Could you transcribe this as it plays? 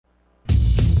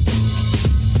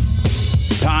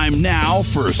Time now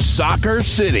for Soccer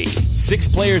City. 6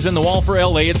 players in the wall for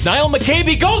LA. It's Niall McCabe.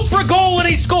 He goes for a goal and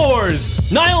he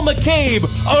scores. Niall McCabe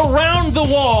around the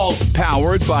wall.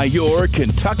 Powered by your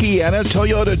Kentuckiana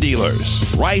Toyota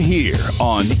dealers. Right here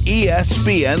on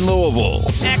ESPN Louisville.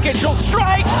 Akic will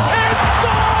strike and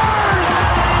scores!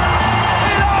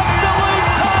 An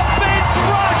absolute top bench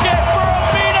rocket for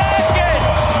Amina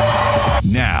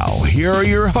Akic! Now, here are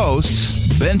your hosts,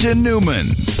 Benton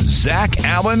Newman, Zach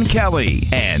Allen Kelly,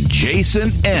 and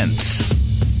Jason Entz.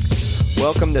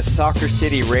 Welcome to Soccer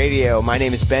City Radio. My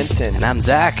name is Benton. And I'm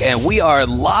Zach, and we are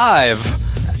live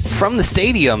from the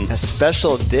stadium. A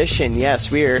special edition,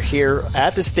 yes. We are here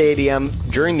at the stadium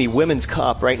during the Women's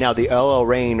Cup. Right now, the LL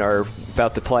Reign are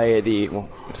about to play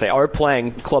are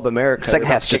playing Club America. Second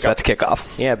half's just about to kick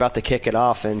off. Yeah, about to kick it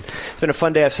off. And it's been a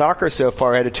fun day of soccer so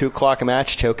far. I had a 2 o'clock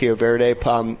match. Tokyo Verde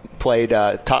played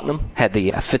Tottenham. Had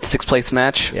the 5th, 6th place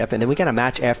match. Yep, and then we got a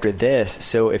match after this.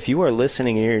 So if you are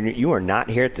listening and you are not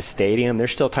here at the stadium,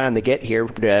 there's still time to get here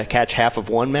to catch half of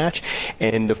one match.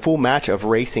 And the full match of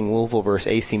Racing Louisville versus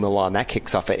AC Milan, that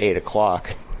kicks off at 8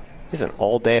 o'clock. It's an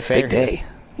all-day affair. Big day.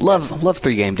 Love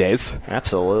 3-game days.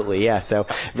 Absolutely, yeah. So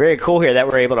very cool here that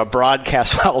we're able to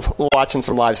broadcast while watching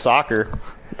some live soccer.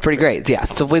 Pretty great, yeah.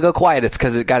 So if we go quiet, it's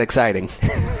because it got exciting.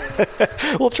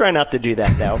 We'll try not to do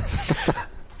that, though.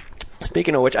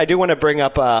 Speaking of which, I do want to bring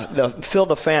up the Fill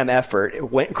the Fam effort.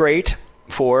 It went great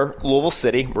for Louisville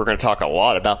City. We're going to talk a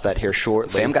lot about that here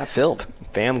shortly. Fam got filled.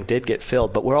 Fam did get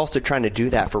filled, but we're also trying to do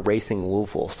that for Racing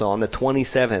Louisville. So on the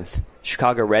 27th,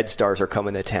 Chicago Red Stars are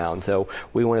coming to town. So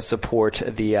we want to support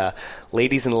the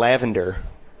ladies in lavender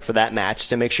for that match.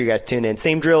 So make sure you guys tune in.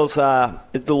 Same drills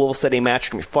as the Louisville City match. It's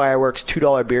going to be fireworks,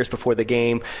 $2 beers before the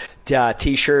game,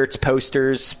 T-shirts,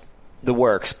 posters, the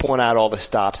works, pulling out all the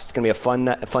stops. It's going to be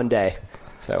a fun day.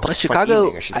 So, plus, Chicago,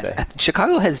 evening, I should say.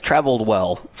 Chicago has traveled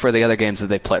well for the other games that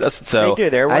they've played us. So they do.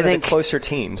 They're one of the closer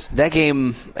teams. That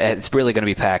game, it's really going to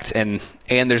be packed, and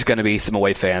there's going to be some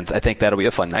away fans. I think that'll be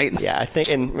a fun night. Yeah, I think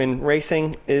and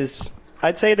Racing is.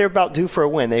 I'd say they're about due for a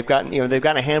win. They've gotten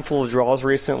a handful of draws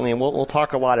recently, and we'll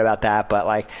talk a lot about that. But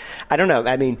I don't know.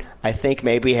 I mean, I think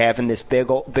maybe having this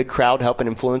big crowd helping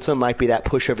influence them might be that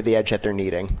push over the edge that they're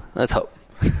needing. Let's hope.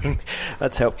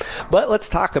 Let's hope. But let's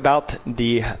talk about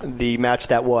the match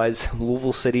that was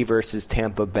Louisville City versus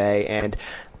Tampa Bay. And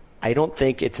I don't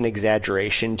think it's an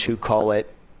exaggeration to call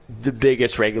it the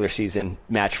biggest regular season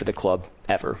match for the club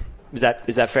ever. Is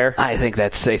that fair? I think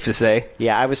that's safe to say.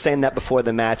 Yeah, I was saying that before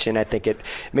the match, and I think it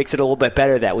makes it a little bit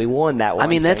better that we won that one. I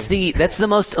mean, that's the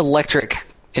most electric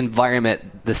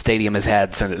environment the stadium has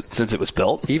had since it was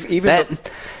built.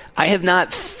 I have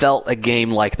not felt a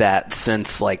game like that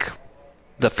since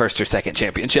the first or second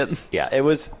championship. Yeah, it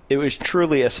was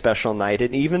truly a special night,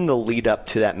 and even the lead up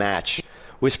to that match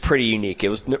was pretty unique. It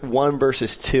was 1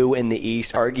 versus 2 in the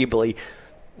East, arguably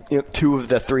 2 of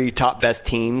the 3 top best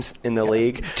teams in the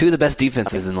league. 2 of the best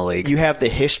defenses in the league. You have the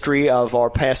history of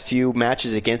our past few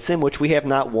matches against them, which we have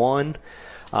not won,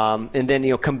 and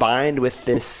then combined with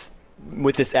this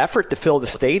effort to fill the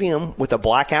stadium with a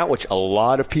blackout, which a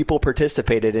lot of people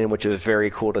participated in, which was very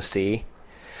cool to see.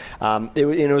 It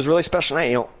was a really special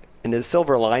night, and the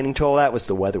silver lining to all that was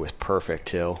the weather was perfect,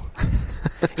 too.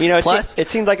 It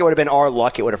seemed like it would have been our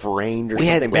luck. It would have rained or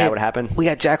something bad would happen. We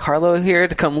got Jack Harlow here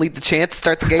to come lead the chant,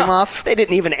 start the game off. They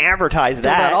didn't even advertise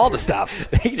that. About all the stops.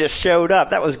 He just showed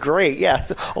up. That was great. Yeah,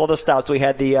 all the stops. We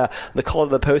had the call of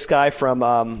the post guy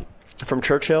from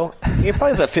Churchill. He probably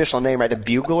has an official name, right? The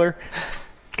Bugler.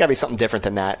 It's got to be something different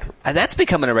than that. And that's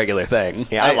becoming a regular thing.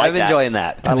 Yeah, I'm enjoying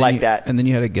that. I like that. And then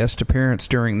you had a guest appearance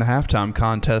during the halftime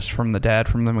contest from the dad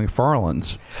from the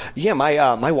McFarlands. Yeah,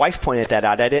 my wife pointed that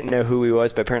out. I didn't know who he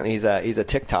was, but apparently he's a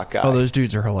TikTok guy. Oh, those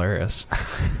dudes are hilarious.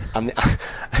 I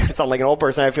sound like an old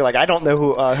person. I feel like I don't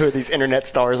know who these internet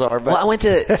stars are. But. Well,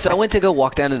 I went to go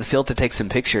walk down to the field to take some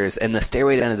pictures, and the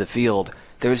stairway down to the field,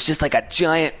 there was just a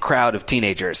giant crowd of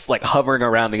teenagers hovering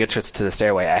around the entrance to the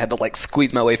stairway. I had to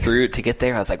squeeze my way through to get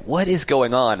there. I was like, what is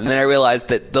going on? And then I realized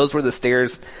that those were the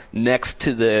stairs next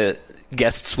to the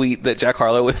guest suite that Jack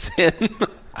Harlow was in.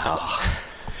 Oh.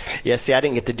 Yeah, see, I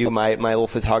didn't get to do my little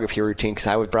photography routine because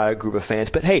I brought a group of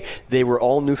fans. But, hey, they were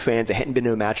all new fans. They hadn't been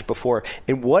to a match before.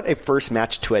 And what a first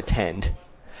match to attend.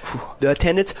 The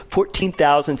attendance,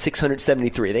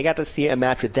 14,673. They got to see a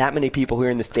match with that many people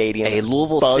here in the stadium. A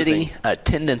Louisville City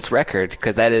attendance record,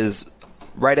 because that is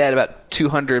right at about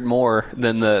 200 more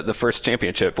than the first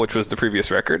championship, which was the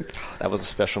previous record. That was a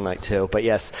special night, too. But,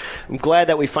 yes, I'm glad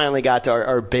that we finally got to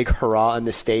our big hurrah in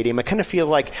the stadium. It kind of feels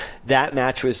like that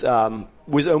match was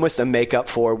was almost a makeup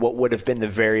for what would have been the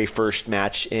very first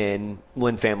match in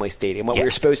Lynn Family Stadium, what we were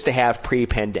supposed to have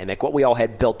pre-pandemic, what we all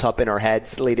had built up in our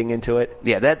heads leading into it.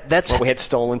 Yeah, that's what we had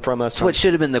stolen from us. What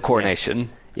should have been the coronation.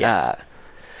 Yeah.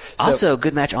 Also,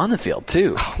 good match on the field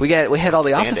too. We had all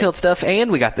the off the field stuff,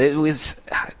 and we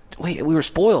were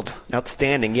spoiled.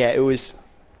 Outstanding. Yeah,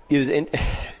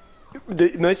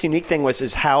 the most unique thing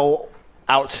is how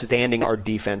outstanding our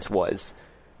defense was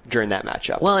during that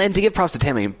matchup. Well, and to give props to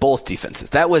Tampa, both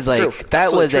defenses. That was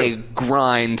a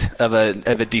grind of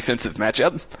a defensive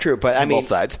matchup. True, but I mean, both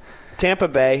sides. Tampa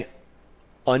Bay,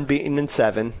 unbeaten in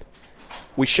 7.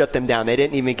 We shut them down. They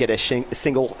didn't even get a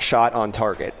single shot on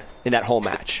target in that whole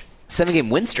match. 7-game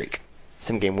win streak.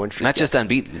 7-game win streak. Not just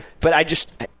unbeaten. But I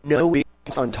just no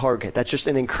on target. That's just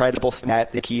an incredible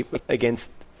stat to keep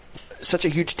against such a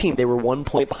huge team. They were 1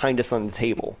 point behind us on the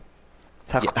table.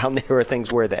 How narrow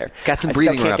things were there. Got some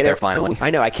breathing room up there finally.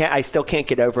 I know. I still can't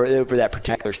get over that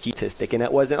particular statistic, and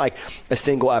it wasn't like a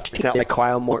single effort. It's not like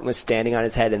Kyle Morton was standing on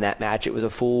his head in that match. It was a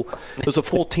full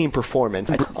team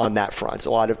performance on that front.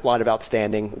 So a lot of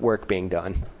outstanding work being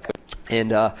done,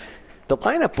 and the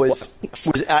lineup was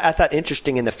I thought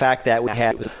interesting in the fact that we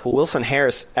had Wilson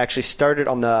Harris actually started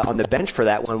on the bench for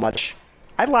that one, which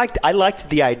I liked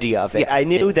the idea of it. Yeah. I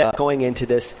knew that going into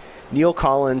this, Neil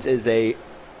Collins is a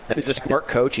smart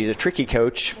coach. He's a tricky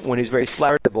coach when he's very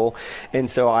flexible, and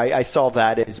so I saw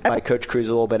that as by Coach Cruz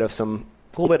a little bit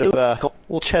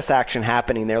of chess action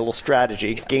happening there, a little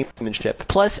strategy, gamesmanship.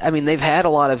 Plus, I mean, they've had a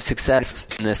lot of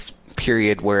success in this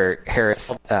period where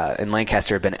Harris and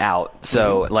Lancaster have been out.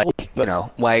 So,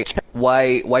 why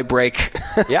break?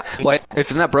 Yeah. Why, if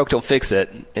it's not broke, don't fix it.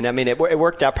 And I mean, it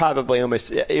worked out probably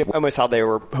almost how they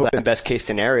were hoping. Best case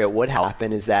scenario would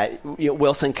happen is that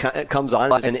Wilson comes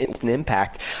on as an instant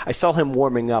impact. I saw him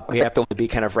warming up. We happened to be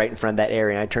kind of right in front of that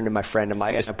area, and I turned to my friend. I'm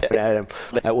like,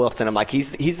 at Wilson. I'm like,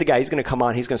 he's the guy. He's going to come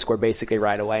on. He's going to score basically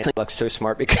right away. He looks so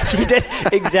smart because he did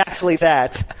exactly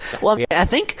that. Well,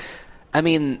 I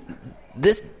mean,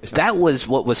 that was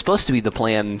what was supposed to be the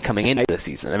plan coming into the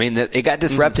season. I mean, it got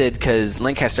disrupted because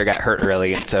Lancaster got hurt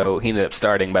early, and so he ended up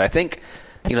starting. But I think,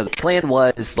 the plan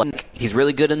was he's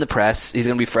really good in the press. He's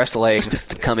going to be fresh legs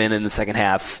just to come in the second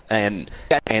half, and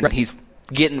we're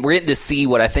getting to see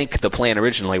what I think the plan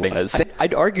originally was.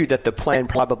 I'd argue that the plan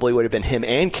probably would have been him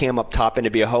and Cam up top, and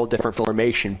it'd be a whole different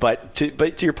formation. But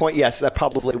to your point, yes, that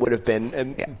probably would have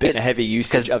been a heavy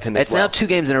usage of him. It's now 2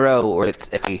 games in a row where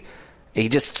he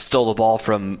just stole the ball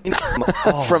from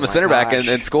a center back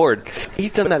and scored.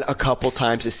 He's done that a couple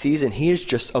times this season. He is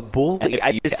just a bully.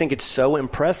 I just think it's so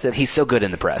impressive. He's so good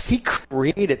in the press. He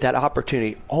created that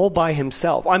opportunity all by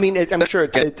himself. I mean, I'm sure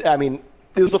it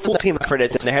was a full team effort,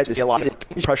 and there had to be a lot of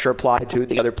pressure applied to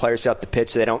the other players throughout the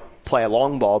pitch so they don't play a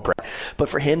long ball. But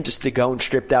for him just to go and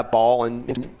strip that ball and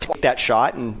take that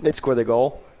shot and score the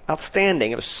goal,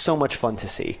 outstanding. It was so much fun to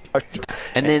see.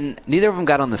 And then neither of them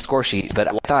got on the score sheet, but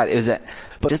I thought it was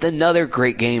just another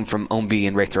great game from Ombi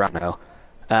and Ray Toronto.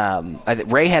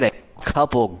 Ray had a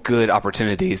couple good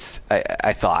opportunities,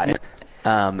 I thought.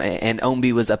 And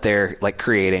Ombi was up there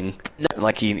creating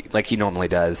like he normally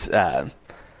does.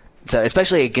 So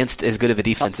especially against as good of a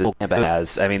defense as Tampa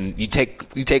has, I mean, you take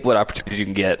what opportunities you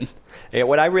can get. Yeah,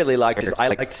 what I really liked is I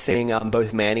liked seeing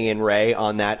both Manny and Ray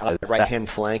on that right-hand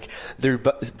flank. They're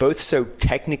both so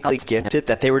technically gifted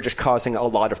that they were just causing a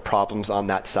lot of problems on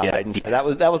that side. Yeah. And so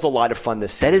that was a lot of fun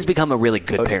this season. That has become a really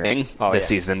good pairing this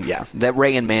season. Yeah, that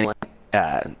Ray and Manny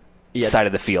side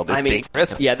of the field is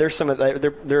dangerous. Yeah,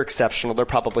 they're exceptional. They're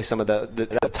probably some of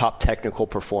the top technical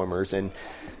performers, and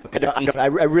I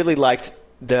really liked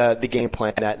the game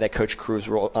plan that Coach Cruz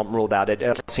rolled out.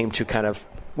 It seemed to kind of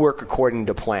work according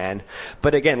to plan.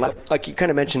 But again, like you kind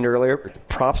of mentioned earlier,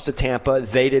 props to Tampa.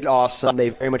 They did awesome. They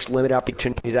very much limit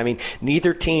opportunities. I mean,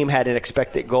 neither team had an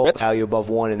expected goal value above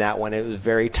 1 in that one. It was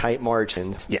very tight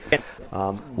margins. Yeah.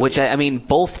 Which, I mean,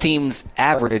 both teams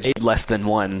averaged less than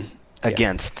 1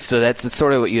 against. So that's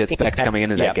sort of what you expect coming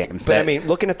into that game. But I mean,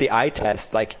 looking at the eye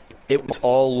test, it was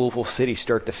all Louisville City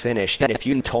start to finish. And if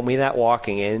you told me that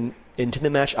walking into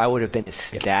the match, I would have been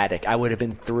ecstatic. I would have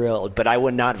been thrilled, but I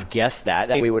would not have guessed that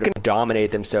we would have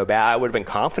dominated them so bad. I would have been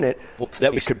confident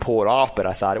that we could pull it off, but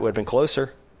I thought it would have been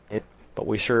closer. But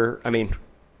we sure, I mean,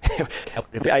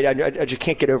 I just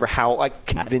can't get over how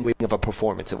convincing of a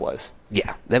performance it was.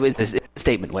 Yeah, that was this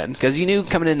statement win, because you knew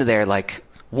coming into there,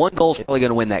 one goal is probably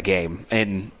going to win that game,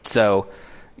 and so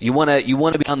you want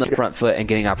to be on the front foot and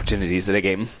getting opportunities in a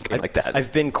game like that.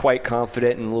 I've been quite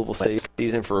confident in Louisville City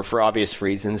season for obvious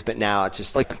reasons, but now it's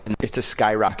just it's just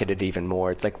skyrocketed even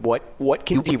more. It's what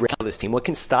can derail this team? What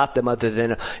can stop them other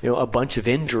than a bunch of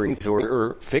injuries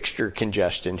or fixture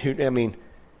congestion?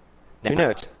 Who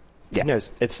knows? Yeah. Who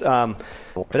knows? It's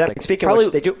but speaking Probably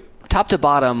of which, they do top to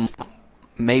bottom,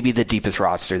 maybe the deepest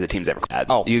roster the team's ever had.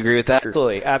 Oh, you agree with that?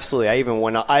 Absolutely. I even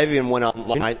went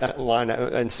on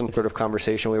in some sort of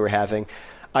conversation we were having.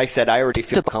 I said I already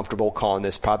feel comfortable calling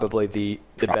this probably the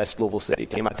best Louisville City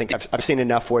team. I think I've seen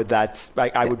enough where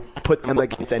I would put them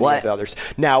against any of the others.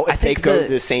 Now, if they go to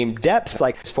the same depth,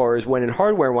 like as far as winning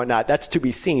hardware and whatnot, that's to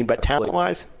be seen. But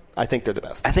talent-wise, I think they're the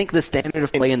best. I think the standard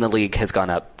of play in the league has gone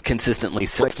up consistently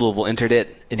since Louisville entered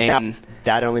it, and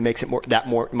that only makes it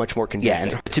much more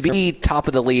convincing. Yeah, and to be top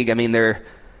of the league, I mean they're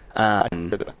I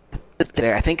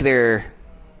think they're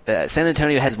San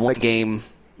Antonio has one game,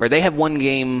 or they have one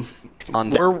game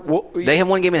on. They have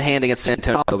one game in hand against San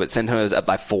Antonio, but San Antonio's up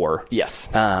by 4. Yes.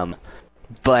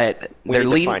 But they're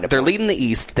leading the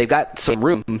East. They've got some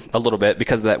room a little bit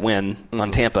because of that win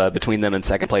on Tampa between them and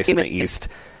second place in the East.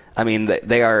 I mean,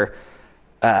 they are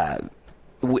the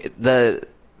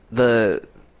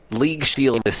league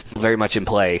shield is very much in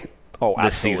play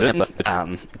this season.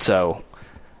 So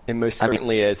it most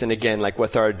certainly is. And again, like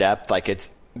with our depth, like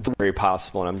it's very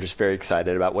possible, and I'm just very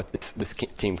excited about what this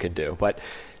team could do. But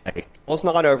it's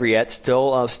not over yet.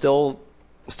 Still a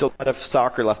lot of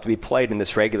soccer left to be played in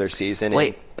this regular season.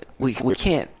 Wait, we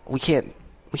can't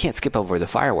skip over the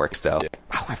fireworks though.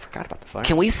 Oh, I forgot about the fireworks.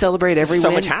 Can we celebrate every win?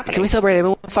 So much happening. Can we celebrate every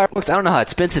win with fireworks? I don't know how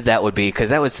expensive that would be because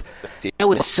that was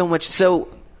so much. So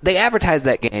they advertised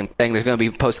that game saying there's going to be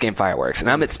post-game fireworks,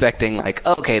 and I'm expecting like,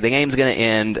 okay, the game's going to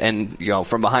end, and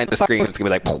from behind the screen it's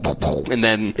going to be like, and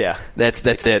then that's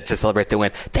it to celebrate the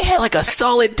win. They had like a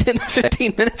solid 10 to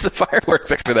 15 minutes of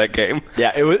fireworks after that game.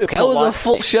 Yeah, it was a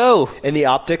full show. And the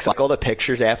optics, like all the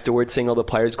pictures afterwards, seeing all the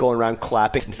players going around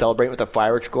clapping and celebrating with the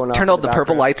fireworks going on. Turned all the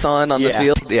purple lights on the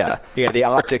field. Yeah, the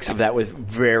optics of that was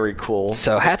very cool.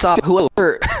 So hats off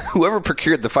whoever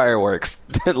procured the fireworks.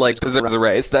 Like deserves a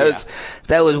raise. That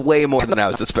was way more than I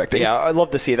was expecting. Yeah, I'd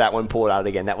love to see that one pulled out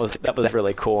again. That was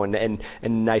really cool and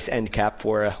nice end cap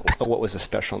for what was a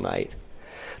special night.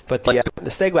 But the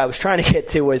segue I was trying to get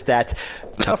to was that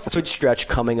tough stretch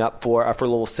coming up for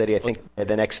Louisville City. I think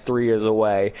the next 3 years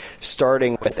away,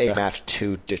 starting with a match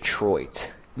to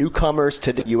Detroit. Newcomers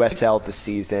to the USL this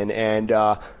season, and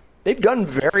they've done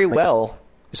very well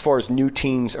as far as new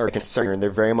teams are concerned. They're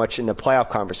very much in the playoff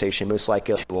conversation. Most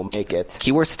likely will make it.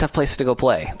 Keyword's a tough place to go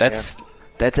play.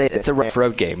 It's a rough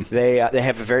road game. They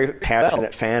have a very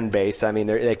passionate fan base. I mean,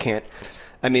 they can't.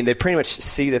 I mean, they pretty much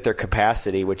see that their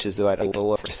capacity, which is about a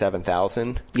little over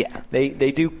 7,000. Yeah,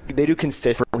 they do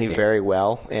consistently very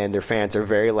well, and their fans are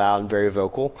very loud and very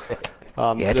vocal.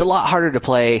 It's a lot harder to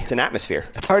play. It's an atmosphere.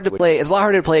 It's hard to play. It's a lot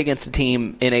harder to play against a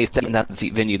team in a 7,000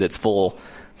 seat venue that's full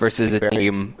versus a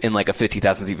team in like a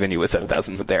 50,000 seat venue with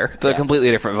 7,000 there. It's a completely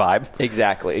different vibe.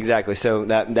 Exactly. So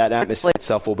that atmosphere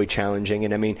itself will be challenging.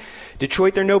 And I mean,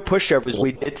 Detroit, they're no pushovers.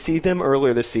 We did see them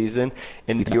earlier this season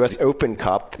in the U.S. Open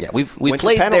Cup. Yeah, we've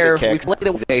played there. We've played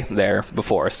away there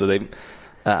before. So they,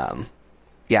 I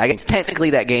guess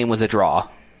technically that game was a draw.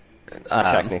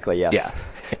 Technically, yes.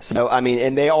 Yeah. So I mean,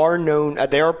 and they are known.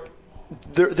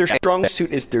 Their strong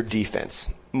suit is their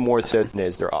defense more so than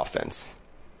is their offense.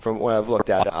 From what I've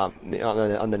looked at on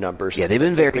the numbers. Yeah, they've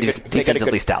been very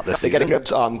defensively stout this season. They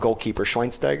got a good goalkeeper.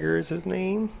 Schweinsteiger is his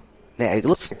name. Yeah, he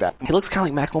looks kind of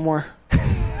like Macklemore.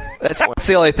 That's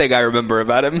the only thing I remember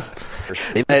about him.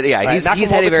 Yeah, he's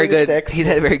had a very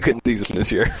good season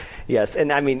this year. Yes,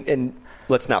 and I mean, and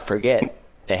let's not forget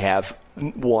they have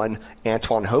one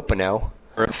Antoine Hopino,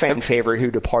 a fan favorite who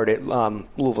departed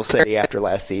Louisville City after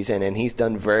last season, and he's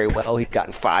done very well. He's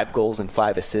gotten 5 goals and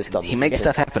 5 assists on the season. He makes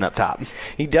stuff happen up top.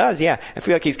 He does, yeah. I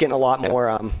feel like he's getting a lot more,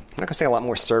 I'm not going to say a lot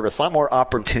more service, a lot more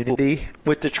opportunity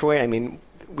with Detroit. I mean,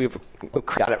 we've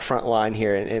got it front line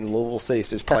here in Louisville City,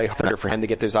 so it's probably harder for him to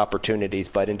get those opportunities,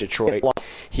 but in Detroit,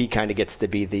 he kind of gets to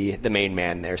be the main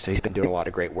man there, so he's been doing a lot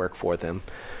of great work for them.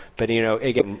 But,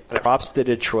 again, props to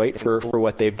Detroit for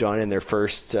what they've done in their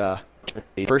first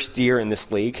year in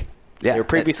this league. Yeah, they were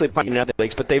previously playing in other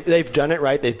leagues, but they've done it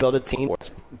right. They've built a team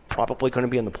that's probably going to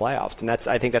be in the playoffs, and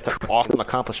I think that's an awesome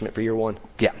accomplishment for year one.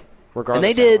 Yeah,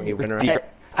 regardless. And they did.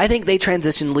 I think they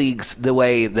transitioned leagues the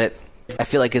way that I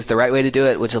feel like is the right way to do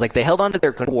it, which is like they held on to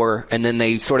their core and then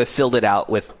they sort of filled it out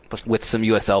with some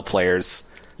USL players.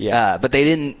 Yeah, but they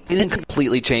didn't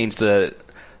completely change the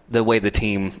way the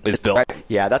team is built.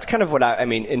 Yeah, that's kind of what I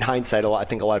mean. In hindsight, I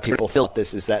think a lot of people felt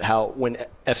this is that how when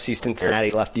FC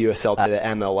Cincinnati left the USL to the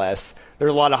MLS,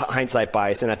 there's a lot of hindsight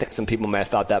bias, and I think some people may have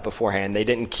thought that beforehand. They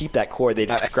didn't keep that core. They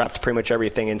scrapped pretty much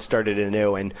everything and started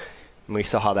anew, and we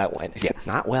saw how that went. Yeah.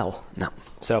 Not well. No.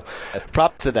 So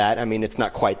props to that. I mean, it's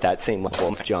not quite that same level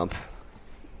of jump.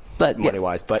 but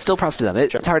money-wise. But still props to them.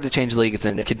 It's hard to change leagues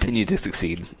and continue to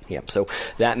succeed. Yeah, so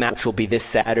that match will be this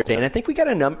Saturday, and I think we got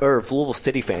a number of Louisville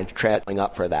City fans traveling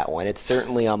up for that one. It's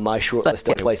certainly on my short list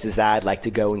of places that I'd like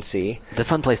to go and see. It's a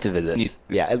fun place to visit.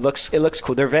 Yeah, it looks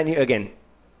cool. Their venue, again,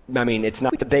 I mean, it's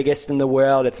not the biggest in the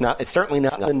world. It's certainly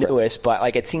not the newest, but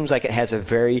like it seems like it has a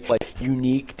very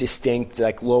unique, distinct,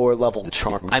 lower level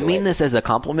charm. I mean this as a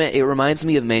compliment. It reminds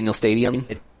me of Manual Stadium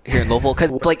here in Louisville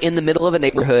because it's in the middle of a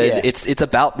neighborhood. Yeah. It's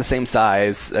about the same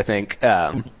size, I think.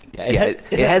 It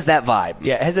has that vibe.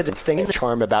 Yeah, it has a distinct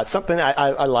charm about something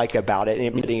I like about it.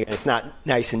 It's not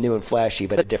nice and new and flashy,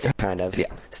 but a different kind of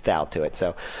style to it.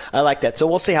 So I like that. So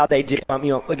we'll see how they do.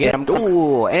 Again,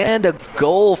 and a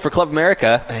goal for Club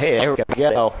America. Hey, there we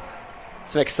go.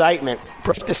 Some excitement.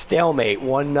 Break the stalemate.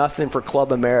 1-0 for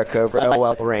Club America over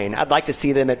LOL Reign. I'd like to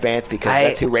see them advance because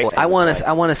that's who Racing. I want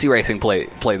to see Racing play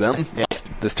them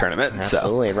this tournament.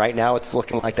 Absolutely. So. Right now, it's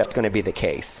looking like that's going to be the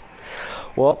case.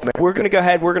 Well, we're going to go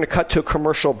ahead. We're going to cut to a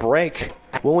commercial break.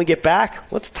 When we get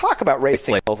back, let's talk about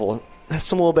Racing Louisville.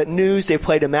 Some little bit news. They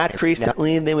played a match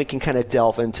recently, and then we can kind of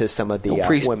delve into some of the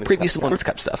Women's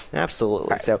Cup stuff. Absolutely.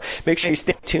 Right. So make sure you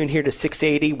stay tuned here to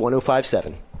 680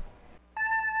 1057.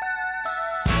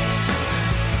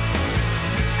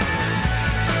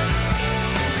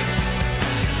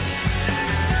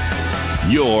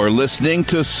 You're listening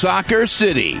to Soccer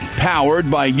City, powered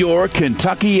by your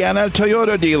Kentuckiana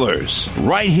Toyota dealers,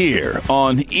 right here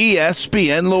on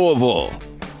ESPN Louisville.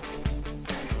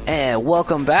 And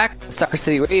welcome back, Soccer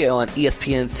City Radio on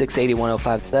ESPN 680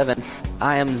 1057.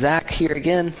 I am Zach here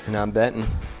again. And I'm Benton.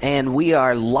 And we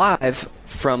are live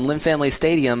from Lynn Family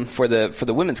Stadium for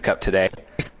the Women's Cup today.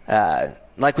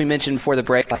 Like we mentioned before the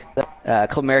break,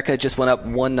 Club America just went up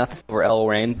 1-0 over LOL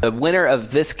Reign. The winner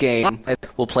of this game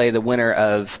will play the winner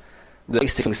of the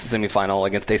semifinal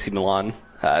against AC Milan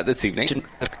this evening.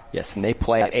 Yes, and they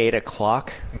play at 8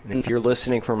 o'clock. And if you're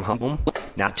listening from home,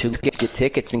 not too late to get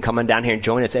tickets and come on down here and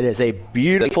join us. It is a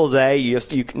beautiful day. You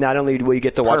not only will you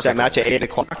get to watch that match at 8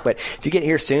 o'clock, but if you get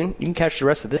here soon, you can catch the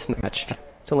rest of this match.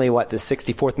 It's only, the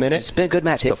 64th minute? It's been a good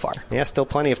match so far. Yeah, still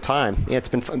plenty of time. Yeah, it's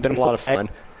been a lot of fun.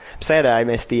 I'm sad I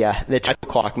missed the 2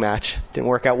 o'clock match. Didn't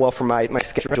work out well for my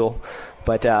schedule.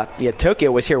 But,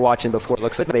 Tokyo was here watching before. It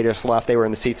looks like they just left. They were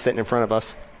in the seats sitting in front of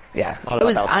us. Yeah.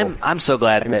 I'm so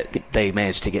glad that they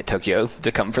managed to get Tokyo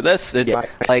to come for this. It's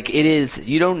it is,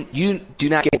 you do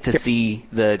not get to see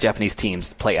the Japanese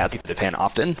teams play outside of Japan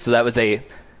often. So that was a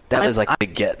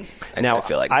big get. Now, I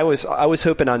feel like I was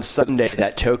hoping on Sunday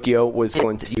that Tokyo was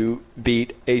going to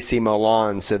beat AC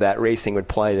Milan so that Racing would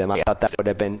play them. I thought that would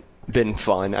have been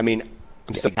fun. I mean,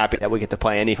 I'm so happy that we get to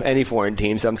play any foreign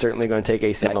team, so I'm certainly going to take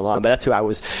AC Milan. But that's who I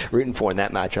was rooting for in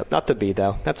that matchup. Not to be,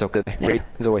 though. That's okay. Yeah.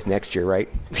 It's always next year, right?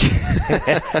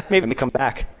 Maybe we come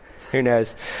back. Who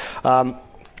knows?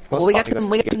 We got some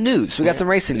news. We got some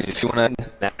racing news. You want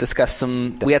to discuss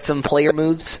some? We had some player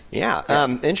moves. Yeah.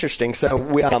 Interesting. So,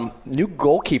 we new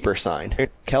goalkeeper signed.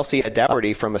 Kelsey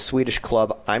Dougherty from a Swedish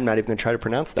club. I'm not even going to try to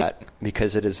pronounce that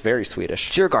because it is very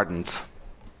Swedish. Djurgårdens.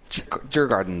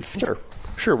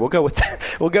 Sure, we'll go with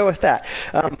that.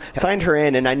 Signed her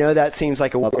in, and I know that seems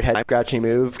like a weird head-scratchy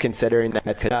move, considering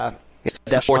that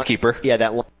the fourth keeper.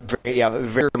 Yeah,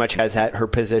 very much has had her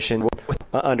position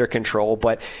under control.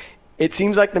 But it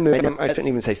seems like the move. I shouldn't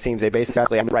even say seems. They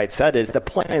basically, I'm right. Said is the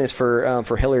plan is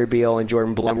for Hillary Beale and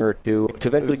Jordan Blummer to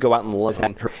eventually go out and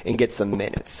listen and get some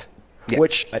minutes. Yeah.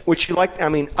 Which you like? I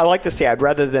mean, I like to say I'd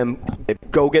rather them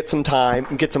go get some time,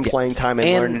 get some playing time, and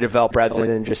learn to develop rather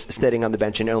than just sitting on the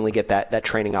bench and only get that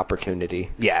training opportunity.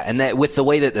 Yeah, and that with the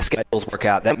way that the schedules work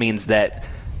out, that means that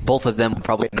both of them will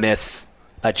probably miss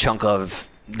a chunk of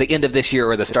the end of this year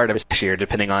or the start of this year,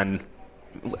 depending on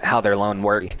how their loan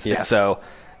works. Yeah. So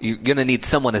you're going to need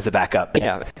someone as a backup.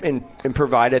 Yeah, and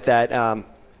provided that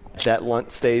that Lunt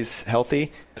stays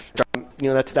healthy,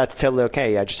 that's totally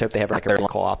okay. I just hope they have a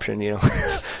recall option.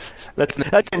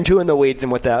 That's into in the weeds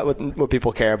and what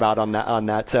people care about on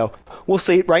that. So we'll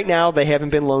see. Right now they haven't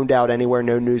been loaned out anywhere.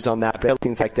 No news on that, but it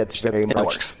seems like that's very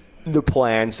much the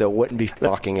plan. So it wouldn't be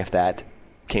shocking if that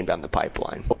came down the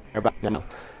pipeline. Now,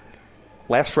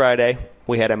 last Friday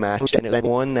we had a match, and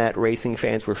one that racing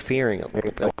fans were fearing a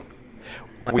little bit.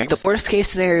 The worst case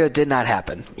scenario did not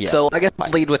happen. Yes. So I guess I'll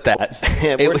lead with that.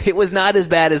 It was not as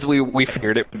bad as we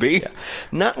feared it would be.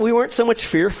 Yeah. We weren't so much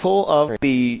fearful of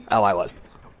the. Oh, I was.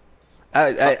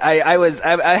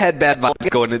 I had bad vibes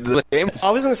going into the game.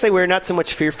 I was going to say we're not so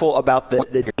much fearful about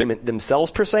the tournament themselves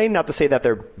per se. Not to say that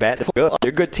they're bad. They're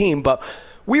a good team, but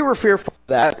we were fearful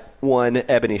that one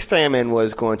Ebony Salmon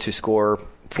was going to score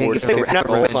 4 game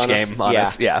on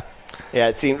us. Yeah. Yeah,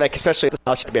 it seemed like, especially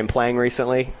how she's been playing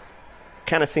recently,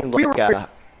 kind of seemed like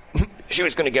she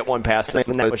was going to get one past us,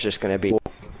 and that was just going to be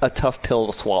a tough pill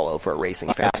to swallow for a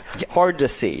racing fan. Hard to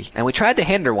see. And we tried to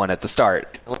hand her one at the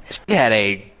start. She had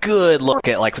a good look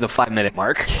at like the 5-minute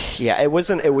mark. Yeah, it was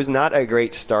not a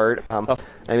great start.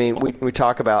 I mean, we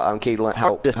talk about Caitlin,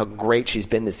 how great she's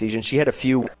been this season. She had a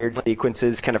few weird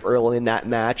sequences kind of early in that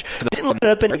match. Didn't end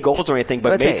up in goals or anything,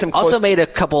 but made a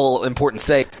couple important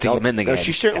saves to get in the game.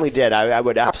 She certainly did. I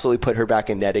would absolutely put her back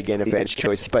in net again if it's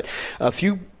choice. But a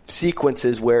few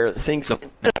sequences where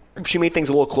she made things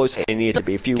a little closer than they needed to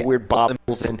be. A few weird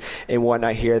bobbles and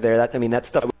whatnot here there. That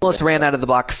stuff almost ran out of the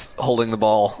box holding the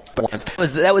ball.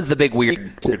 That was the big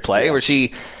weird play where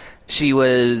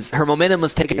her momentum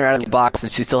was taking her out of the box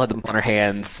and she still had the ball in her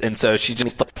hands, and so she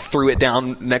just threw it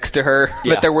down next to her.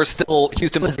 Yeah. But there were still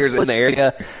Houston players in the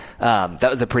area. That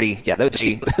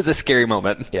was a scary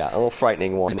moment. Yeah, a little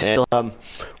frightening one. And,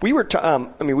 we were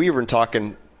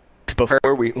talking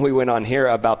before we went on here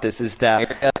about this, is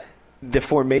that the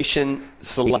formation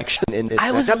selection in this,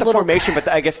 not the formation, but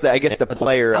I guess the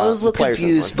player. I was a little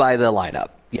confused by the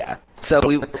lineup. Yeah, so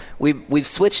we've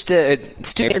switched to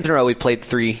 2 games in a row. We've played a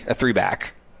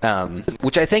 3-back,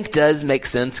 which I think does make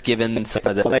sense given some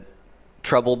of the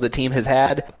trouble the team has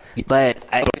had. But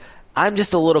I'm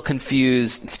just a little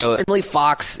confused. So Emily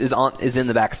Fox is in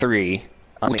the back 3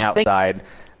 on the outside,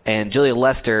 and Julia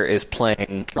Lester is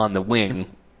playing on the wing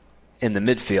in the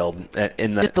midfield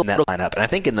in that lineup, and I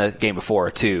think in the game before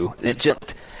too.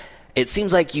 It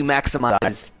seems like you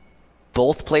maximize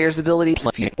both players' ability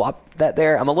if you swap that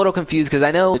there. I'm a little confused because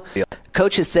I know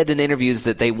coach has said in interviews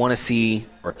that they want to see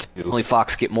Emily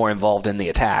Fox get more involved in the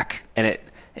attack, and it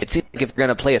seems like if you're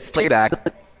going to play a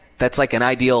 3-back, that's like an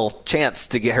ideal chance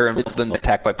to get her involved in the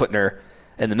attack by putting her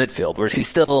in the midfield, where she's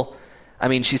still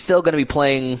going to be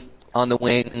playing on the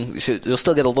wing. You'll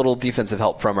still get a little defensive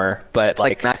help from her, but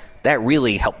that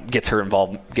really gets her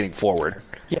involved getting forward.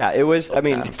 Yeah, it was. I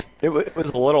mean, it was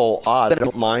a little odd. I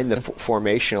don't mind the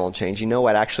formational change. You know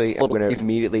what? Actually, I'm going to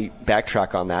immediately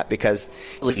backtrack on that because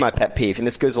it's my pet peeve, and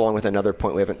this goes along with another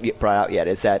point we haven't brought out yet,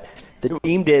 is that the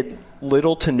team did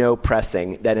little to no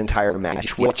pressing that entire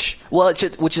match. Which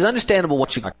is understandable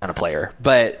once you got kind of player,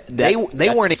 but they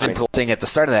weren't even pressing at the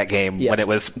start of that game when it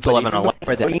was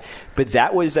 11-11. But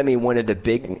that was, one of the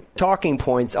big talking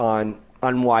points on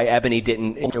why Ebony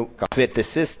didn't fit the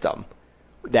system.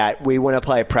 That we want to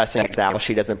play a pressing style,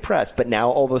 she doesn't press. But now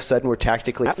all of a sudden we're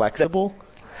tactically flexible.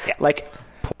 Yeah.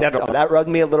 That rubbed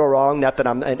me a little wrong. Not that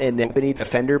I'm an Ebony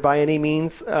defender by any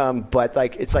means, but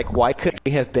it's like, why couldn't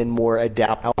we have been more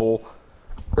adaptable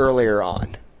earlier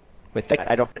on? With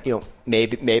that, I don't,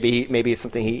 maybe it's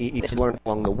something he learned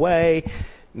along the way.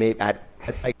 Maybe I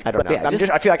don't know.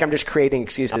 I feel like I'm just creating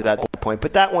excuses at that point.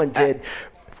 But that one did.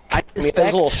 It was a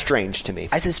little strange to me.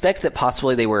 I suspect that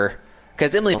possibly they were,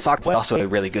 because Emily Fox is also a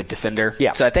really good defender.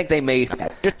 Yeah. So I think they may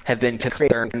have been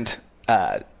concerned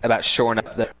about shoring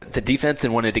up the defense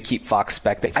and wanted to keep Fox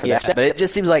back there for that. But it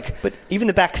just seems like. But even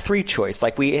the back 3 choice,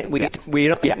 we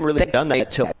haven't really done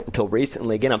that until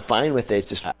recently. Again, I'm fine with it. It's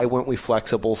just, why weren't we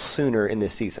flexible sooner in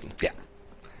this season?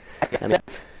 Yeah.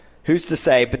 Who's to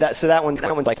say? But that one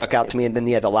stuck out to me, and then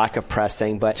the lack of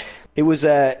pressing. But it was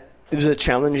a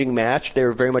challenging match. They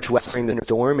were very much weathering the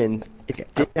storm, and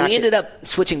we ended up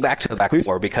switching back to the back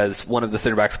 4 because one of the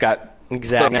center backs got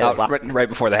out right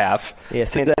before the half. Yeah,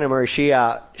 Santa Marie, she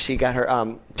got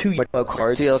her 2 yellow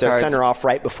cards, sent her off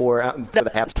right before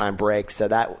the halftime break. So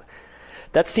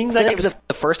that seemed like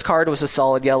the first card was a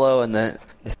solid yellow, and the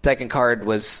second card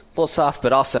was a little soft,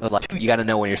 but also you got to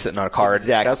know when you're sitting on a card.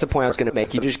 Exactly, that's the point I was going to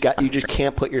make. You just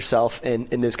can't put yourself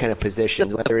in those kind of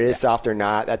positions, whether it is soft or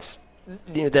not. That's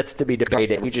to be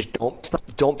debated. You just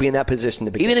don't be in that position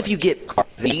to begin. Even if you get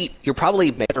beat, you're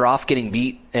probably better off getting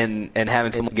beat and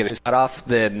having someone get a shot off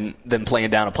than playing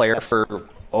down a player for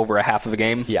over a half of a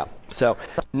game. Yeah, so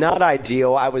not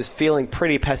ideal. I was feeling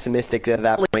pretty pessimistic at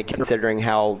that point, considering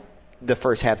how the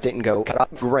first half didn't go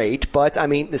great. But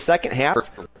the second half,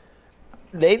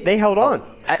 they held on.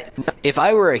 If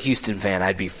I were a Houston fan,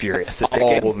 I'd be furious.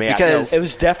 Man, because it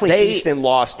was definitely Houston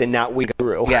lost and not we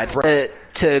grew. Yeah,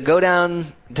 to go down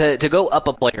to go up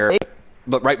a player,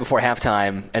 but right before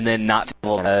halftime, and then not to be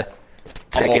able to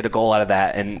get a goal out of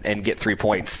that and get 3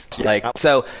 points.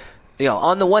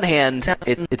 On the one hand,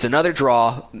 it's another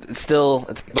draw. It's 10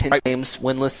 games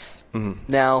winless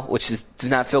now, which does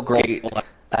not feel great.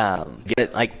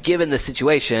 Given the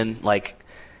situation,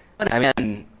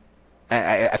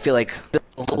 I feel like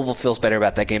Louisville feels better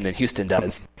about that game than Houston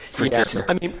does. For sure.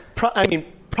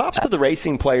 Props to the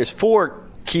racing players for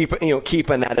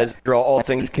keeping that as a draw, all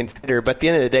things considered. But at the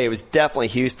end of the day, it was definitely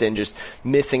Houston just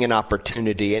missing an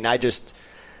opportunity, and I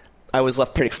I was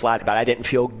left pretty flat about it. I didn't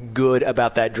feel good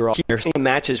about that draw. There's some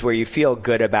matches where you feel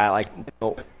good about,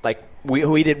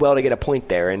 we did well to get a point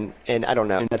there, and I don't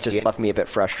know. That just left me a bit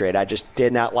frustrated. I just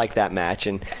did not like that match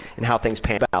and how things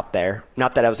panned out there.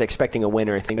 Not that I was expecting a win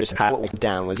or anything, just how it went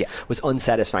down was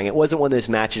unsatisfying. It wasn't one of those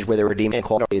matches where there were redeeming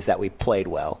qualities that we played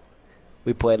well.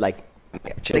 We played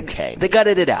okay. They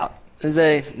gutted it out.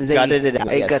 Gutted it out.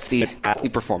 A Yes.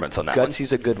 gutsy performance on that one.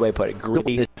 Gutsy's a good way to put it.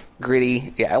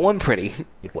 Gritty. Yeah, it wasn't pretty.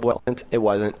 Well, it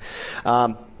wasn't.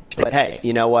 But hey,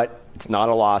 you know what? It's not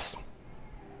a loss.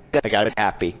 I got it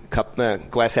happy.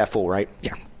 Glass half full, right?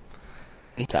 Yeah.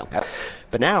 So,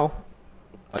 but now,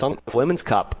 it's on the Women's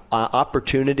Cup.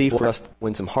 Opportunity for us to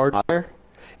win some hardware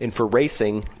and for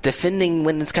racing. Defending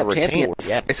Women's Cup champions.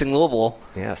 Yes. Racing Louisville.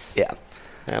 Yes. Yeah.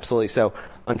 Absolutely. So,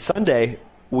 on Sunday,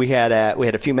 we had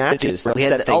a few matches. We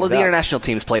had all of the international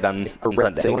teams played on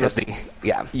Sunday.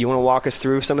 You want to walk us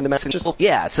through some of the matches?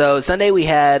 Yeah. So Sunday we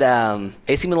had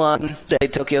AC Milan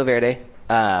played Tokyo Verde,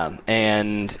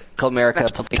 and Club America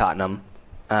played Tottenham.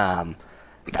 The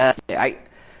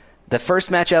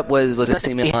first matchup was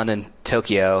AC Milan and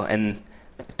Tokyo, and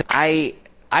I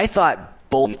thought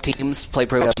both teams played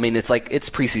pretty well. I mean, it's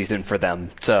preseason for them,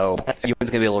 so it's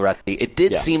gonna be a little rusty. It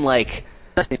did seem like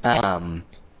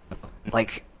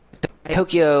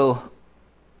Tokyo's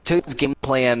game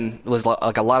plan was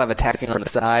like a lot of attacking on the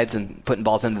sides and putting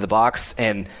balls into the box,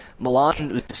 and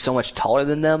Milan was so much taller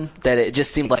than them that it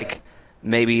just seemed like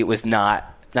maybe it was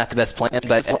not the best plan.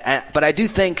 But I do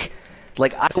think, I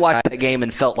watched that game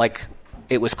and felt like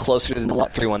it was closer than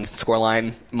what 3-1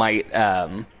 scoreline might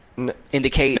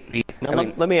indicate.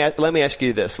 Let me ask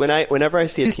you this: whenever I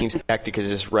see a team's tactic is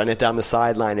just run it down the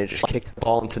sideline and just kick the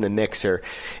ball into the mixer,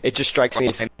 it just strikes me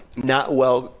as not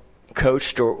well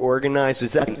coached or organized.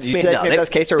 Was that the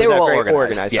case, or was that well very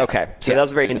organized? Yeah. Okay, so that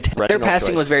was very their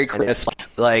passing was very crisp,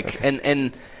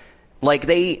 and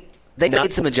they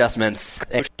made some adjustments,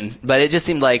 but it just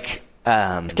seemed like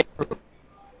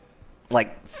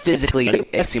physically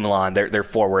AC Milan, their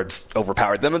forwards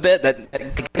overpowered them a bit.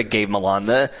 That gave Milan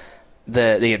the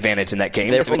advantage in that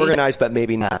game. They're organized, but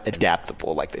maybe not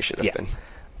adaptable like they should have been.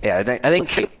 Yeah, I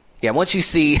think once you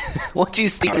see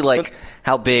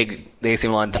how big the AC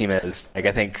Milan team is, I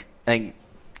think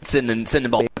sending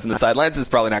ball from the sidelines is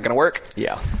probably not going to work.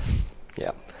 Yeah.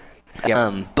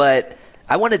 But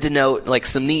I wanted to note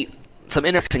some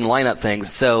interesting lineup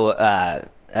things. So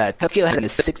Tokyo had a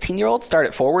 16-year-old start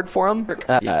at forward for him.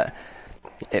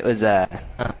 It was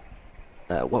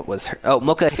what was her? Oh,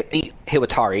 Moka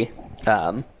Hiwatari.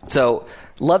 So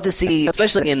love to see,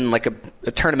 especially in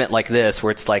a tournament like this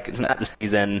where it's not the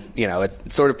season,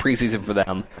 it's sort of preseason for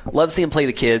them. Love seeing play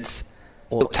the kids.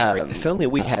 Well, if only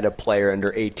we had a player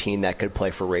under 18 that could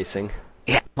play for racing.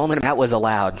 Yeah, if only that was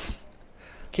allowed.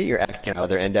 Get your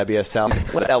other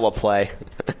NWSL. Let Ella play.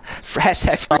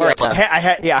 Hashtag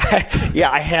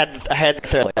I had.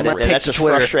 That's just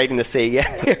Twitter. Frustrating to see.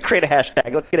 Yeah, create a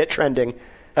hashtag. Let's get it trending.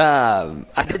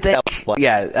 I did think,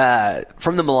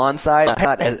 from the Milan side, I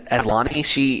thought Aslani,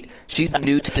 she's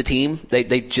new to the team.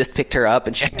 They just picked her up,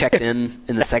 and she checked in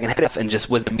the second half and just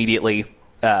was immediately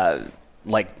had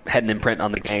an imprint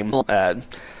on the game.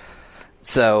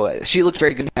 So she looked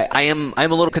very good. I'm a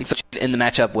little concerned in the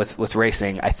matchup with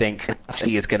Racing. I think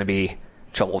she is going to be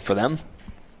trouble for them.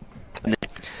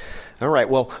 All right,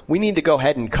 well, we need to go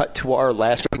ahead and cut to our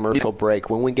last commercial break.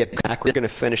 When we get back, we're going to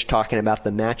finish talking about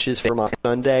the matches from on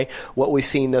Sunday, what we've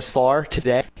seen thus far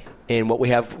today, and what we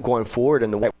have going forward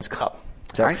in the Women's Cup.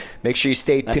 So make sure you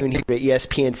stay tuned here at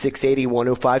ESPN 680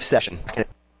 105 session.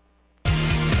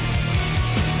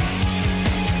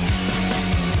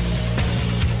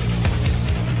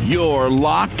 You're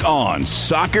locked on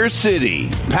Soccer City,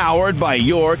 powered by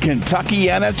your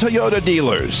Kentuckiana Toyota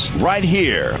dealers, right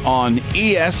here on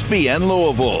ESPN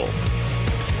Louisville.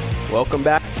 Welcome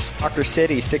back to Soccer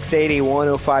City, 680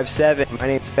 1057. My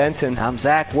name's Benson. I'm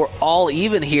Zach. We're all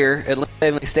even here at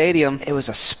Lincoln Stadium. It was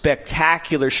a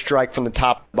spectacular strike from the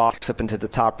top box up into the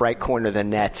top right corner of the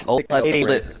net. Hold up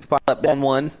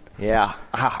 1-1. Yeah.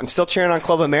 I'm still cheering on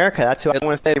Club America. That's who I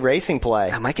want to see Racing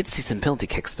play. I might get to see some penalty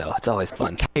kicks, though. It's always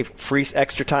fun. Hey, free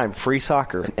extra time, free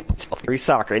soccer. Free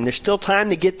soccer. And there's still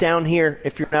time to get down here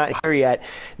if you're not here yet.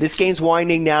 This game's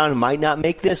winding down. Might not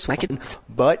make this one,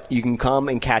 but you can come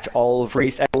and catch all of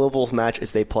Race at Louisville's match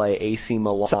as they play AC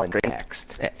Milan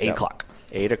next. At 8 o'clock.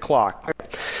 8 o'clock.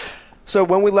 So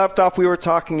when we left off, we were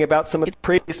talking about some of the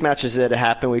previous matches that had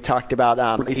happened. We talked about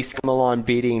AC Milan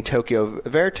beating Tokyo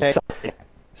Verde.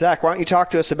 Zach, why don't you talk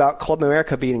to us about Club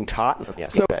America beating Tottenham?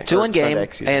 Yes. So, 2-1 game,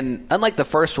 and unlike the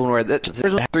first one where there's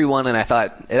 3-1, and I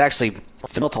thought it actually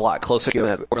felt a lot closer to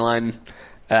the scoreline.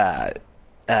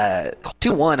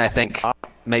 2-1, I think,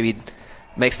 maybe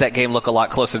makes that game look a lot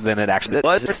closer than it actually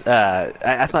was.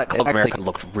 I thought Club America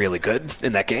looked really good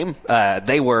in that game.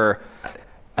 They were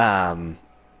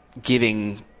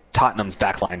giving Tottenham's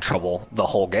backline trouble the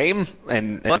whole game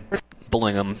and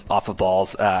bullying them off of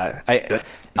balls. I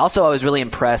was really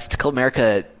impressed. Club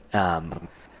America,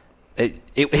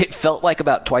 it felt like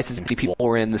about twice as many people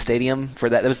were in the stadium for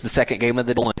that. That was the second game of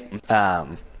the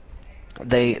game.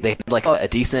 They had like a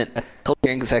decent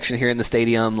clearing section here in the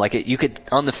stadium. Like you could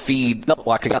on the feed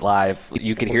watching it live,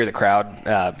 you could hear the crowd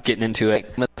getting into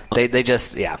it. They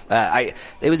just it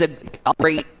was a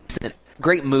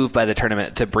great move by the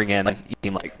tournament to bring in a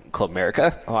team like Club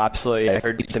America. Oh, absolutely! I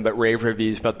heard nothing but rave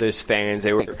reviews about those fans.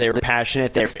 They were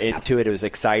passionate. They were into it. It was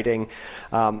exciting.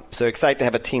 So excited to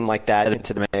have a team like that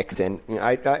into the mix. And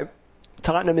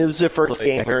Tottenham, it was their first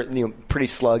game, pretty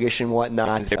sluggish and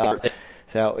whatnot.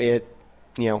 So it.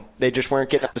 They just weren't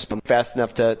getting up to speed fast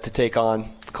enough to take on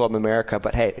Club America.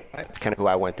 But, hey, that's kind of who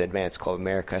I went to advance, Club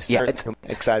America. So I'm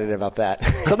excited about that.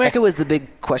 Club America was the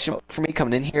big question for me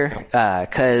coming in here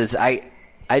because I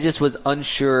just was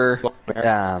unsure,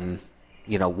 how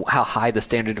high the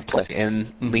standard of play in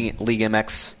League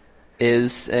MX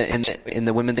is in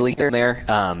the women's league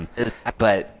there.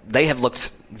 But they have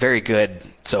looked very good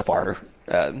so far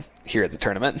here at the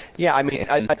tournament. Yeah, I mean,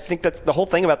 I think that's the whole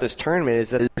thing about this tournament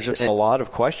is that there's just a lot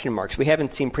of question marks. We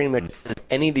haven't seen pretty much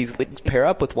any of these leagues pair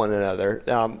up with one another.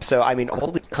 So, I mean,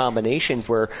 all these combinations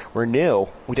were new.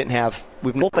 We don't have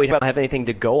anything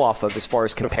to go off of as far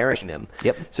as comparing them.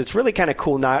 Yep. So it's really kind of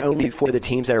cool, not only for the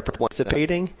teams that are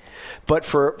participating, but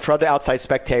for other outside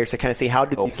spectators to kind of see how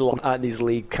do these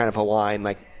leagues kind of align,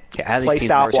 like play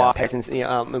style wise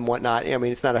and whatnot. I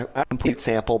mean, it's not a complete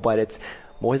sample, but it's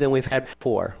more than we've had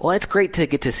before. Well, it's great to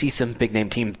get to see some big name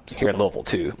teams here in Louisville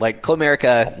too. Like Club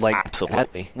America,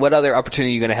 absolutely. What other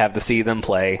opportunity are you going to have to see them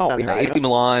play? AC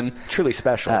Milan, truly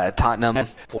special. Tottenham.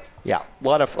 Yeah, a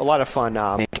lot of fun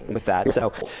with that.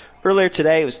 So earlier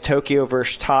today it was Tokyo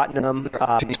versus Tottenham.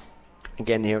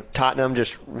 Again, Tottenham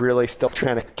just really still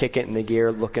trying to kick it into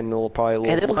gear, looking they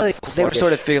were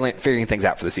sort of figuring things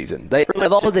out for the season.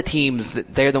 Of all of the teams,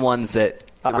 they're the ones that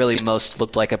really most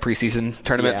looked like a preseason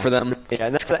tournament for them. Yeah,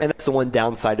 and that's the one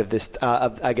downside of this,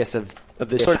 of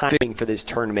this timing for this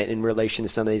tournament in relation to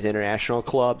some of these international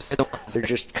clubs. They're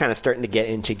just kind of starting to get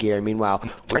into gear. Meanwhile,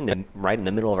 we're right in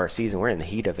the middle of our season. We're in the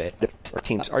heat of it.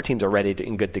 Our teams are ready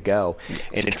and good to go.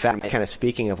 And in fact, kind of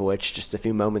speaking of which, just a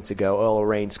few moments ago, Oil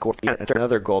Reign scored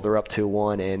another goal. They're up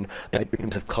 2-1, and the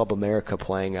dreams of Club America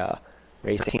playing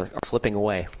racing are slipping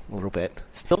away a little bit.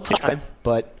 Still time,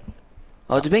 but.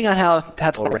 Well, depending on how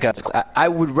it goes, I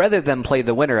would rather them play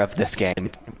the winner of this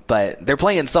game, but they're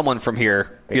playing someone from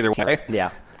here either way.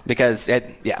 Yeah. Because,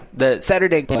 the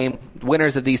Saturday game,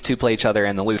 winners of these two play each other,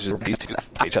 and the losers of these two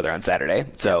play each other on Saturday.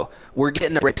 So we're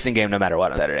getting a racing game no matter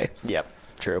what on Saturday. Yep.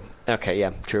 True. Okay,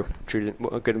 yeah, true.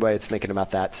 A good way of thinking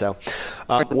about that. So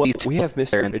we have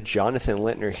Mr. Jonathan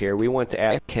Lintner here. We want to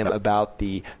ask him about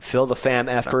the Fill the Fam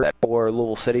effort for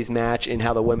Louisville City's match and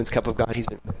how the Women's Cup have gone. He's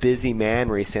been a busy man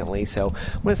recently, so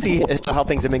I want to see how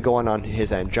things have been going on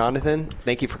his end. Jonathan,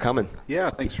 thank you for coming.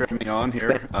 Yeah, thanks for having me on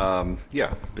here.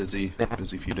 Busy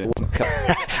few days.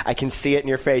 I can see it in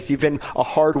your face. You've been a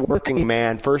hard-working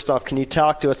man. First off, can you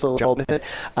talk to us a little bit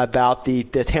about the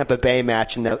Tampa Bay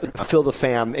match and the Fill the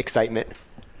Fam excitement?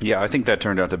 Yeah, I think that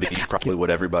turned out to be probably what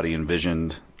everybody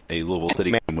envisioned a Louisville City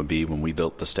game would be when we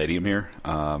built the stadium here.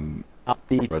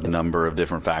 There were a number of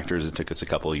different factors. It took us a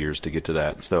couple of years to get to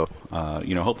that. So,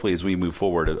 hopefully as we move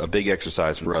forward, a big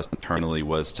exercise for us internally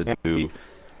was to do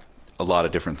a lot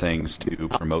of different things to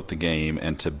promote the game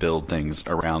and to build things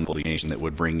around the nation that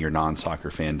would bring your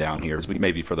non-soccer fan down here,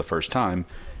 maybe for the first time,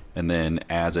 and then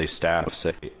as a staff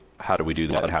say, how do we do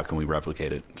that? How can we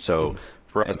replicate it? So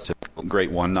for us, it's a great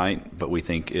one night, but we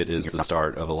think it is the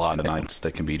start of a lot of nights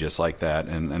that can be just like that.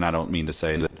 And I don't mean to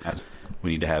say that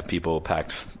we need to have people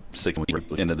packed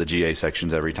into the GA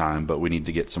sections every time, but we need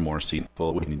to get some more seats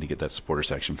full. We need to get that supporter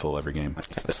section full every game.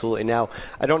 Absolutely. Now,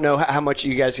 I don't know how much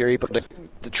you guys are able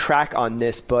to track on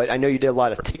this, but I know you did a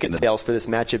lot of ticket sales for this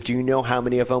matchup. Do you know how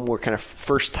many of them were kind of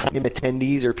first-time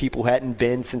attendees or people who hadn't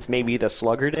been since maybe the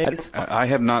Slugger days? I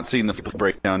have not seen the full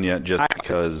breakdown yet, just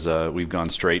because we've gone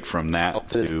straight from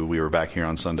that to we were back here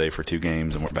on Sunday for 2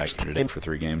 games, and we're back here today for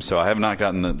 3 games. So I have not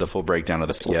gotten the full breakdown of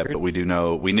this yet, but we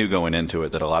knew going into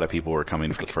it that a lot of people were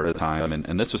coming for the first time,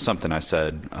 and this was something I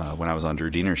said when I was on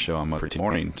Drew Diener's show on Monday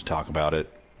morning to talk about it.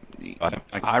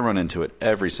 I run into it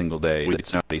every single day.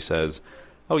 Somebody says,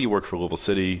 "Oh, you work for Louisville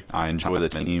City. I enjoy the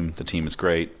team. The team is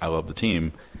great. I love the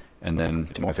team." And then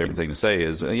my favorite thing to say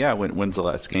is, "Yeah, when's the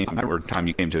last game or time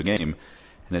you came to a game?"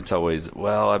 And it's always,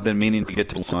 well, I've been meaning to get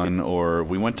to one, or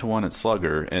we went to one at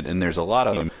Slugger, and there's a lot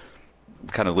of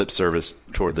kind of lip service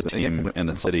toward the team and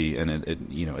the city, and it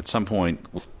at some point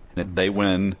they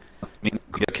win,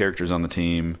 good characters on the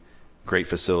team, great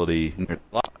facility.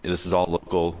 This is all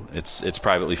local. It's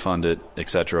privately funded,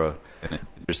 etc.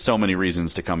 There's so many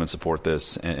reasons to come and support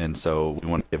this, and so we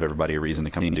want to give everybody a reason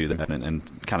to come and do that, and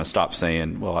kind of stop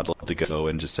saying, well, I'd love to go,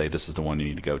 and just say this is the one you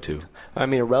need to go to. I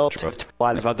mean, relative to a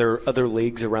lot of other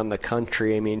leagues around the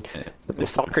country, I mean, the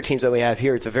soccer teams that we have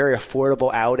here, it's a very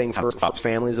affordable outing for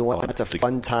families and whatnot. It's a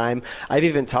fun time. I've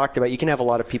even talked about, you can have a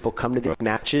lot of people come to these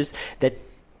matches that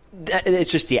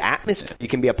it's just the atmosphere you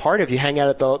can be a part of. You hang out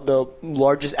at the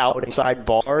largest outside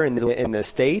bar in the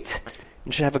States.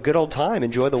 You should have a good old time.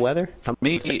 Enjoy the weather. For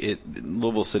me,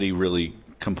 Louisville City really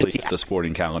completes the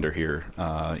sporting calendar here.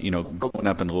 Growing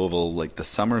up in Louisville, like the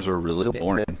summers were really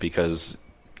boring because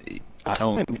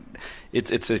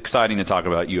it's exciting to talk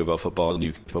about U of L football and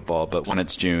UK football, but when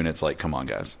it's June, it's like, come on,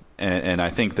 guys. And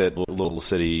I think that Louisville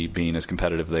City, being as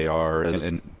competitive they are,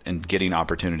 and getting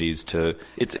opportunities to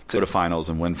go to finals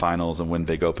and win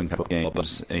Big Open Cup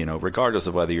games, regardless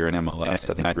of whether you're in MLS,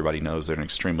 I think everybody knows they're an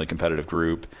extremely competitive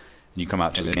group. You come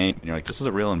out to the game, and you're like, this is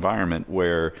a real environment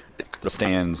where the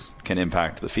stands can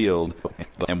impact the field.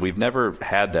 And we've never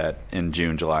had that in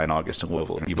June, July, and August in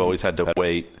Louisville. You've always had to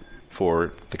wait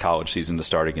for the college season to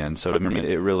start again. So it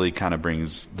really kind of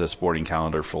brings the sporting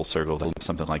calendar full circle to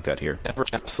something like that here.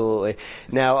 Absolutely.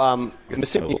 Now, I'm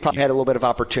assuming you probably had a little bit of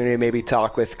opportunity to maybe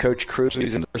talk with Coach Cruz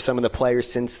and some of the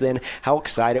players since then. How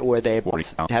excited were they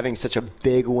about having such a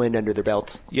big win under their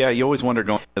belts? Yeah, you always wonder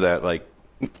going into that, like,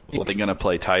 are they going to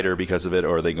play tighter because of it,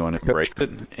 or are they going to break it?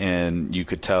 And you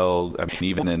could tell, I mean,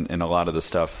 even in a lot of the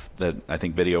stuff that I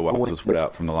think video-wise was put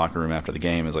out from the locker room after the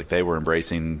game, is like they were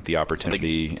embracing the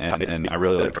opportunity. And I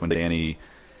really liked when Danny,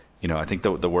 I think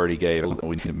the word he gave,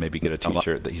 we need to maybe get a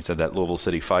T-shirt, that he said that Louisville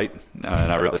City fight. And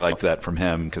I really liked that from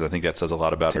him, because I think that says a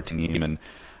lot about our team.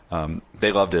 And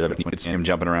they loved it. I mean, you could see him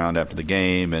jumping around after the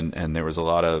game, and there was a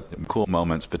lot of cool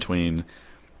moments between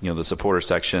the supporter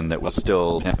section that was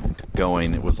still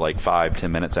going. It was like 5-10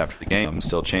 minutes after the game,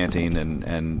 still chanting,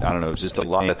 and I don't know, it was just a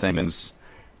lot of things,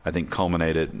 I think,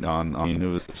 culminated on it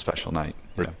was a special night.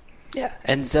 Yeah,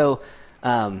 and so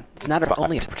it's not our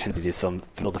only opportunity to film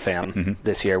the Fan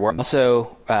this year. We're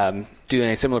also doing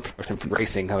a similar promotion for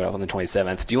racing coming up on the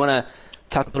 27th. Do you want to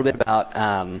talk a little bit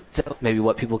about maybe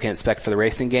what people can expect for the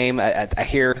racing game? I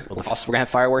hear we're going to have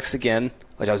fireworks again,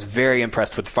 which I was very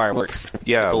impressed with the fireworks.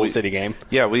 Yeah, the Louisville City game.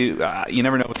 Yeah, we you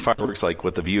never know with fireworks, like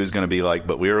what the view is going to be like,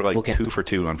 but we were like 2 for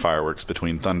 2 on fireworks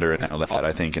between Thunder and that,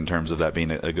 I think, in terms of that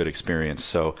being a good experience.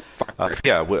 So,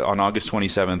 on August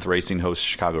 27th, Racing hosts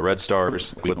Chicago Red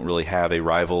Stars. We don't really have a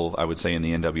rival, I would say, in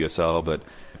the NWSL, but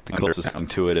the closest thing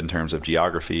to it in terms of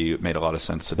geography, it made a lot of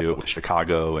sense to do it with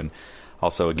Chicago. And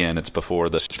also, again, it's before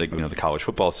the college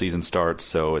football season starts,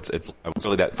 so it's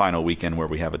really that final weekend where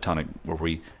we have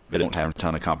we don't have a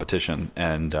ton of competition,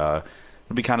 and it'll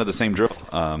be kind of the same drill.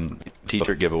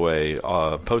 T-shirt giveaway,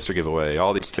 poster giveaway,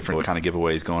 all these different kind of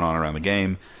giveaways going on around the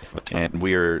game, and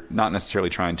we're not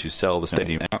necessarily trying to sell the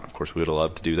stadium out. Of course, we would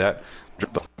love to do that,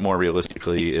 but more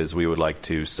realistically is we would like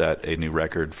to set a new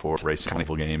record for Racing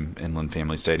Carnival game in Lynn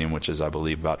Family Stadium, which is, I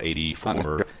believe, about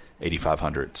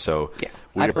 8,500. So yeah.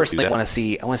 I personally want to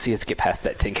see us get past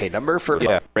that 10K number for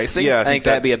racing. Yeah, I think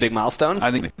that'd be a big milestone. I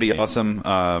think it'd be awesome,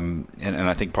 and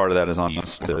I think part of that is on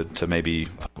us to maybe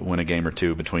win a game or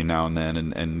two between now and then,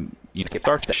 and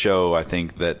start to show, I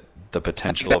think, that the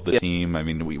potential of the team. I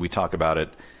mean, we talk about it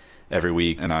every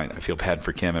week, and I feel bad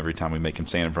for Kim every time we make him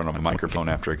stand in front of a microphone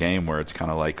after a game, where it's kind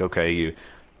of like, okay, you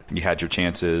had your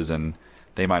chances, and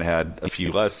they might have had a few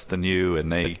less than you,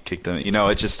 and they kicked them.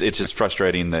 It's just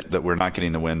frustrating that we're not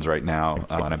getting the wins right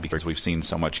now, because we've seen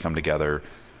so much come together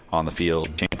on the field.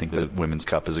 I think the Women's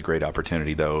Cup is a great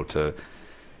opportunity, though, to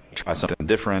try something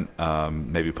different,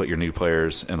 maybe put your new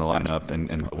players in the lineup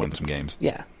and win some games.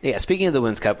 Yeah. Speaking of the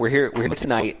Women's Cup, we're here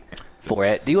tonight for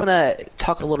it. Do you want to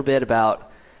talk a little bit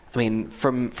about, I mean,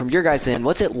 from your guys' end,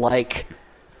 what's it like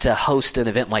to host an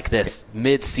event like this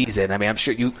mid-season? I mean, I'm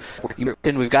sure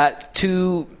and we've got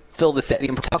 2 fill the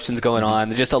stadium productions going on.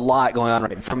 There's just a lot going on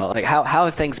right from like how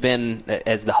have things been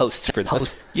as the hosts for the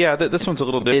host? Yeah, this one's a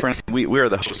little different. We are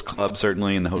the host club,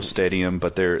 certainly, in the host stadium,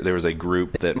 but there was a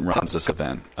group that runs this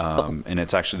event, and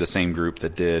it's actually the same group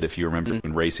that did, if you remember,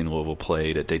 when Racing Louisville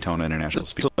played at Daytona International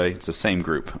Speedway. It's the same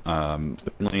group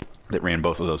that ran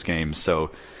both of those games.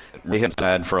 So they have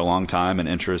had for a long time an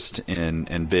interest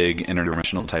in big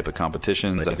international type of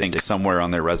competitions. I think somewhere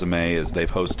on their resume is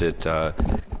they've hosted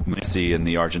Messi and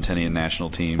the Argentinian national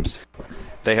teams.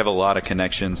 They have a lot of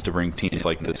connections to bring teams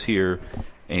like this here,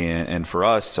 And for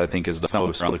us, I think as the snow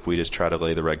moves, we just try to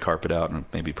lay the red carpet out, and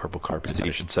maybe purple carpet,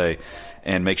 I should say,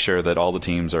 and make sure that all the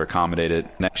teams are accommodated.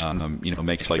 Make sure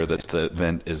that the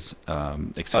event is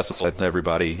accessible to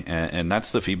everybody. And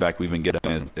that's the feedback we've been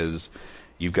getting is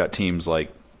you've got teams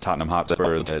like Tottenham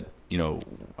Hotspur that,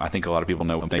 I think a lot of people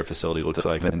know what their facility looks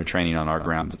like. They're training on our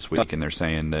grounds this week, and they're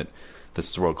saying that this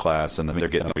is world class, and they're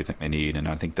getting everything they need. And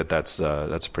I think that's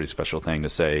a pretty special thing to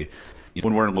say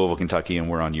when we're in Louisville, Kentucky, and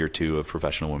we're on year 2 of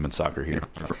professional women's soccer here.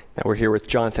 Now we're here with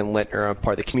Jonathan Lintner,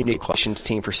 part of the communications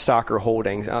team for Soccer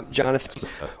Holdings. Jonathan,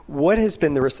 what has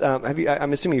been the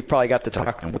I'm assuming you've probably got to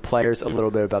talk with the players a little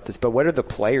bit about this, but what are the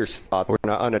players' thoughts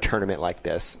on a tournament like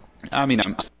this? I mean,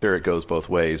 I'm sure it goes both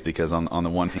ways, because on the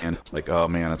one hand, it's like, oh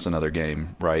man, it's another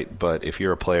game, right? But if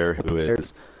you're a player who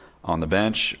is on the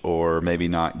bench or maybe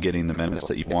not getting the minutes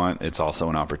that you want, it's also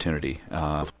an opportunity.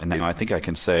 And I think I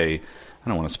can say, I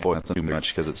don't want to spoil it too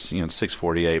much because it's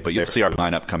 6:48, but you'll see our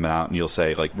lineup come out and you'll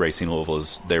say like Racing Louisville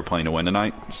they're playing to win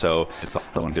tonight. So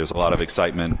there's a lot of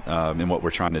excitement in what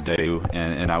we're trying to do.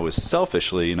 And I was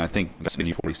selfishly, and I think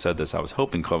you've already said this, I was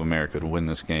hoping Club America would win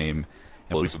this game.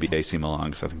 It would be AC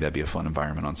Milan, because I think that'd be a fun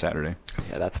environment on Saturday.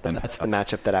 Yeah, that's the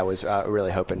matchup that I was really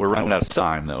hoping for. We're running out of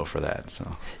time, though, for that.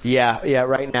 So Yeah.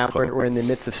 Right now we're in the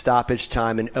midst of stoppage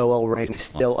time, and OL Reign is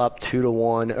still up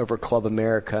 2-1 over Club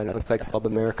America, and it looks like Club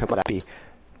America might be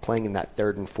playing in that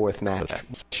 3rd and 4th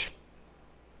match.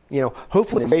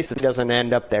 Hopefully the race doesn't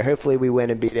end up there. Hopefully we win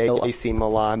and beat AC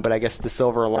Milan, but I guess the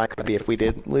silver line could be if we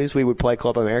did lose, we would play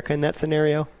Club America in that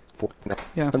scenario.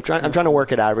 Yeah, I'm trying to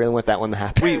work it out. I really want that one to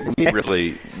happen.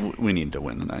 We need to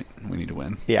win tonight. We need to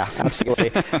win. Yeah, absolutely.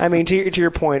 I mean, to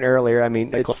your point earlier, I mean,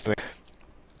 it's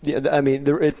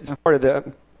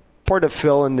part of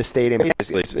filling the stadium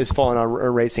is falling on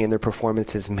Racing and their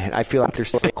performances. Man, I feel like they're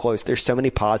so close. There's so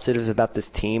many positives about this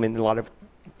team and a lot of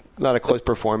close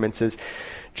performances.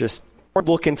 Just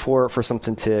looking for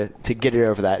something to get it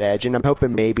over that edge, and I'm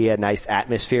hoping maybe a nice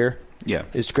atmosphere. Yeah,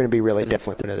 it's going to be really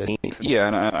different to this team. Yeah,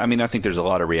 and I think there's a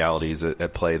lot of realities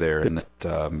at play there, and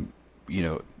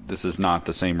that this is not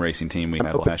the same Racing team we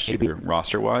had last year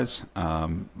roster-wise,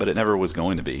 but it never was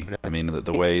going to be. I mean,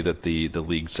 the way that the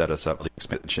league set us up, the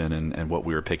expansion, and what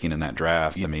we were picking in that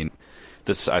draft. I mean,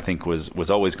 this I think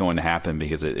was always going to happen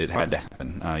because it had to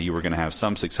happen. You were going to have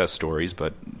some success stories,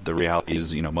 but the reality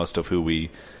is, most of who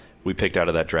we picked out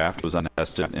of that draft was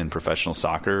untested in professional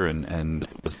soccer, and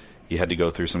you had to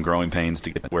go through some growing pains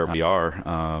to get where we are.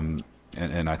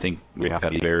 And I think we have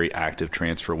had a very active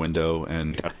transfer window,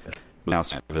 and now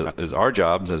is our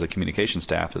jobs as a communication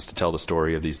staff is to tell the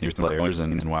story of these new players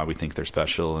and why we think they're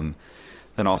special. And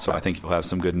then also I think you'll have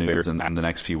some good news in the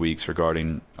next few weeks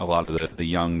regarding a lot of the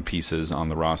young pieces on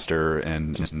the roster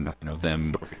and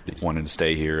them wanting to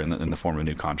stay here in the form of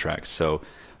new contracts. So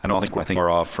I think we're far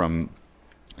off from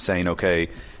saying, okay,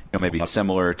 maybe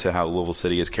similar to how Louisville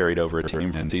City has carried over a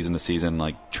team from season to season,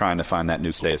 like trying to find that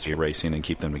new status for Racing and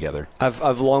keep them together.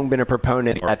 I've long been a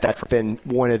proponent that's been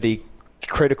one of the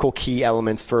critical key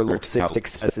elements for Louisville City's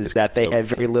success is that they have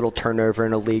very little turnover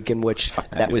in a league in which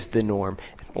that was the norm.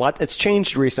 It's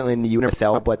changed recently in the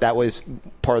USL, but that was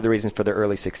part of the reason for their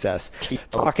early success.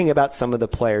 Talking about some of the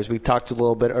players, we talked a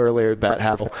little bit earlier about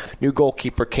how new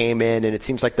goalkeeper came in, and it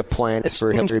seems like the plan is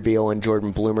for Henry Beal and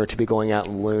Jordan Bloomer to be going out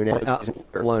loan.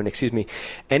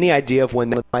 Any idea of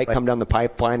when they might come down the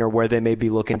pipeline or where they may be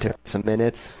looking to some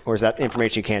minutes, or is that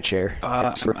information you can't share?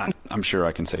 I'm sure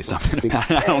I can say something.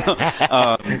 I don't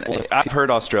know. I've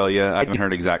heard Australia. I haven't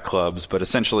heard exact clubs, but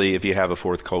essentially, if you have a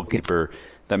 4th goalkeeper,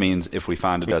 that means if we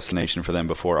find a destination for them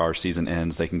before our season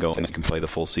ends, they can go and play the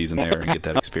full season there and get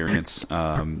that experience,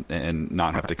 and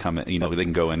not have to come in. They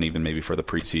can go in even maybe for the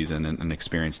preseason and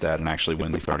experience that and actually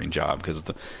win the starting job, because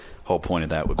the whole point of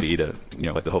that would be to,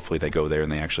 hopefully they go there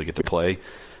and they actually get to play.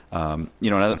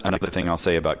 Another thing I'll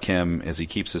say about Kim is he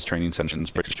keeps his training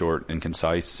sessions pretty short and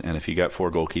concise. And if you got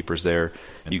 4 goalkeepers there,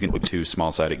 you can do 2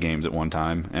 small-sided games at one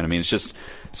time. And I mean, it's just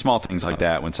small things like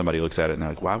that when somebody looks at it and they're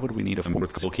like, why would we need a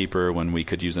 4th goalkeeper when we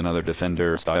could use another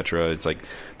defender, etc. It's like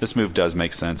this move does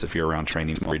make sense if you're around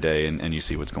training every day and you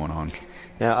see what's going on.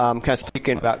 Now, kind of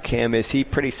speaking about Kim, is he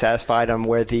pretty satisfied on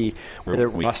where the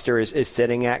roster is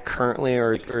sitting at currently,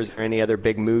 or is there any other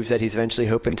big moves that he's eventually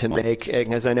hoping to make?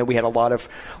 Because I know we had a lot of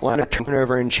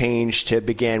turnover and change to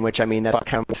begin, which I mean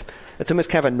that's almost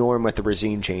kind of a norm with the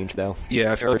regime change, though.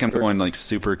 Yeah, I feel like I'm going like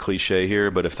super cliche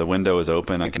here, but if the window is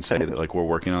open, I can say that like we're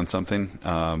working on something.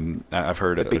 I've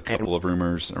heard a couple of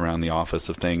rumors around the office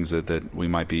of things that we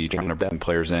might be trying to bring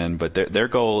players in, but their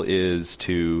goal is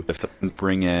to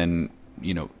bring in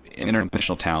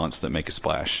international talents that make a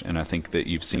splash, and I think that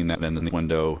you've seen that in the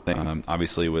window.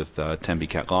 Obviously, with Tembi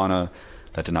Catlana,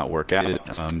 that did not work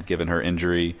out, given her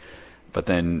injury. But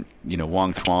then,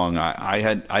 Wang Tuang,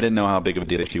 I didn't know how big of a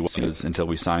deal she was until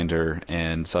we signed her,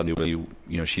 and suddenly,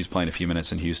 she's playing a few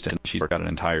minutes in Houston. She's got an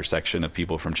entire section of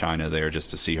people from China there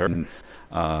just to see her.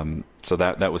 So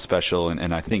that was special,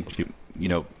 and I think,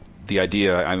 the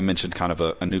idea, I mentioned kind of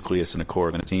a nucleus and a core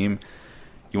of a team.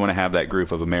 You want to have that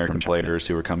group of American players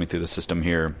who are coming through the system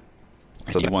here.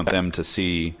 So you want them to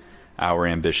see our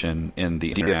ambition in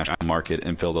the international market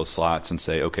and fill those slots and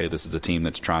say, okay, this is a team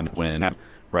that's trying to win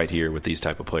right here with these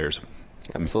type of players.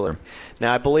 Absolutely.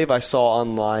 Now, I believe I saw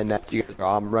online that you guys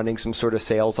are running some sort of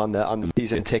sales on the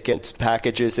season tickets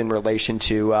packages in relation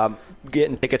to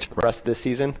getting tickets for the rest of this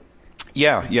season.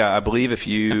 Yeah. I believe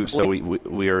so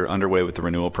we are underway with the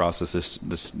renewal process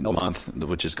this month,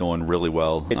 which is going really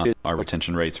well. Our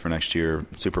retention rates for next year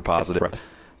super positive.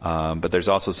 But there's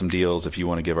also some deals if you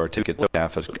want to give our ticket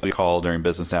staff a call during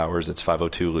business hours. It's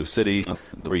 502 Lou City,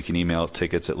 or you can email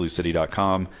tickets at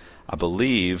loucity.com. I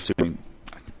believe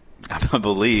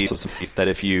that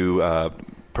if you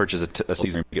purchase a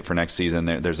season ticket for next season,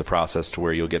 there's a process to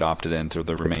where you'll get opted in through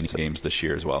the remaining games this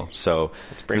year as well. So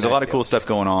there's a lot of cool stuff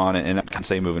going on, and I can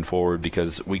say moving forward,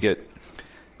 because we get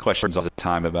questions all the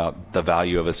time about the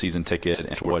value of a season ticket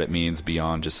and what it means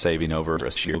beyond just saving over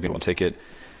a year ticket.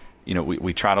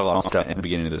 We tried a lot of stuff in the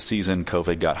beginning of the season.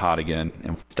 COVID got hot again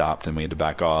and we stopped, and we had to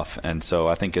back off. And so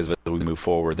I think as we move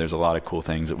forward, there's a lot of cool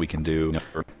things that we can do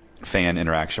fan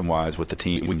interaction-wise with the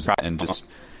teams. And just,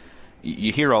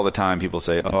 you hear all the time people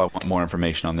say, I want more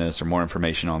information on this or more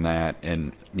information on that.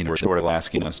 And, we're sort of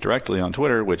asking us directly on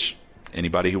Twitter, which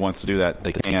anybody who wants to do that,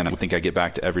 they can. I think I get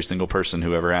back to every single person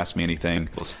who ever asked me anything.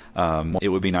 It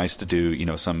would be nice to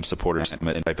do, some supporter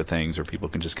summit type of things where people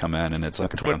can just come in and it's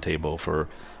like a Twitter table for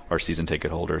our season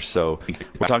ticket holders. So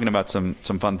we're talking about some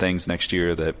fun things next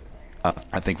year that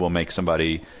I think will make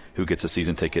somebody who gets a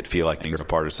season ticket feel like they're a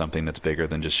part of something that's bigger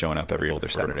than just showing up every other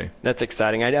Saturday. That's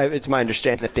exciting. It's my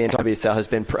understanding that the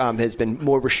NWSL has been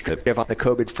more restrictive on the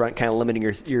COVID front, kind of limiting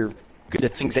the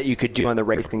things that you could do on the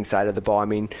racing side of the ball. I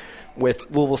mean,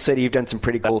 with Louisville City, you've done some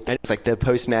pretty cool things, like the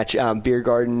post-match beer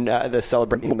garden, the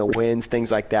celebrating the wins, things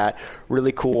like that.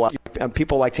 Really cool.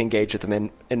 People like to engage with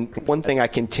them. And one thing I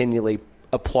continually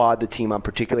applaud the team on,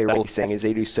 particularly racing, is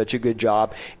they do such a good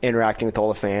job interacting with all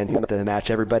the fans at the match.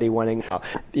 Everybody wanting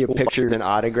pictures and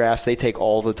autographs. They take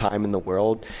all the time in the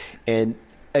world. And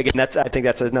again, I think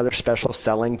that's another special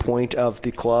selling point of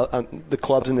the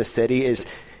clubs in the city is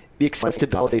the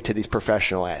accessibility to these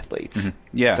professional athletes.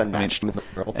 Mm-hmm. Yeah, it's unmatched in the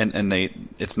world. And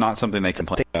it's not something they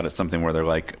complain about. It's something where they're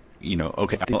like,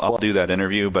 okay, I'll do that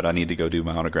interview, but I need to go do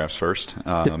my autographs first.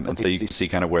 And so you can see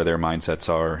kind of where their mindsets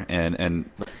are. And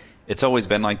it's always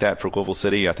been like that for Louisville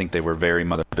City. I think they were very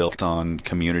much built on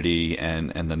community and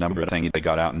the number of things they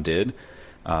got out and did.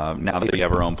 Now that we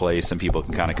have our own place and people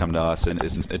can kind of come to us, and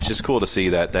it's just cool to see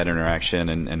that interaction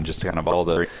and just kind of all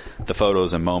the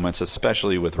photos and moments,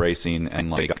 especially with racing and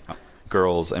like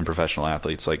girls and professional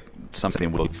athletes, like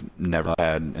something we've never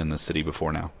had in the city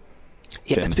before now.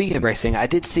 Yeah, speaking of racing, I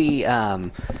did see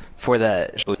for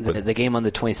the game on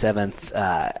the 27th,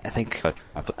 I think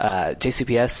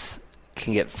JCPS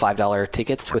can get $5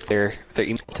 tickets with their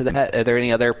email to that. Are there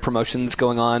any other promotions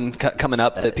going on coming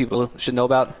up that people should know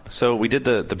about? So we did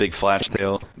the big flash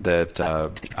sale that I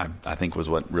think was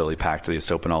what really packed the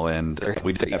US Open all in.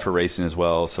 We did that for racing as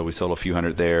well, so we sold a few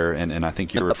hundred there, and I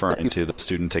think you're referring to the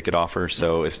student ticket offer.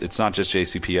 So if it's not just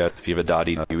JCPS, if you have a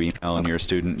 .edu email and you're a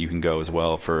student, you can go as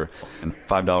well for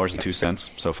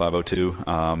 $5.02, so 502.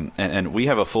 And we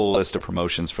have a full list of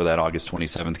promotions for that August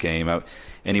 27th game.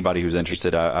 Anybody who's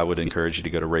interested, I would encourage you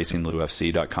to go to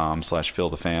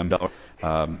racingloufc.com/fillthefam.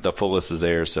 The full list is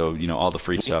there, so all the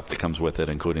free stuff that comes with it,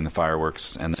 including the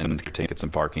fireworks and tickets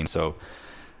and parking. So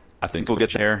I think we'll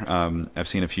get there. I've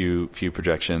seen a few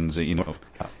projections. You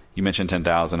mentioned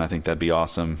 10,000. I think that'd be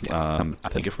awesome. I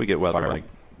think if we get weather like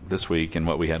this week and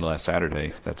what we had last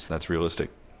Saturday, that's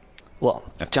realistic. Well,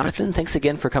 Jonathan, thanks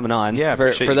again for coming on. Yeah,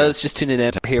 for those just tuning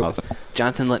in here, awesome.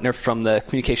 Jonathan Littner from the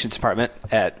communications department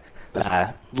at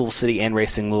Louisville City and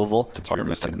Racing Louisville.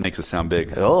 Department makes us sound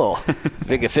big. Oh,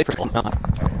 big official.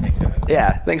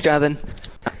 Yeah, thanks, Jonathan.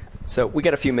 So we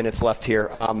got a few minutes left here.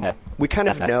 We kind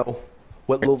of know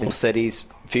what Louisville City's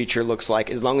future looks like.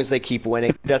 As long as they keep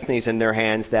winning, destiny's in their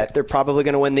hands, that they're probably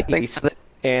going to win the East,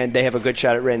 and they have a good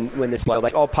shot at win this.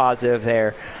 Like all positive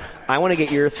there. I want to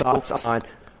get your thoughts on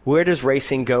where does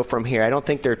Racing go from here. I don't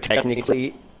think they're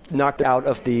technically knocked out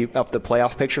of the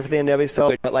playoff picture for the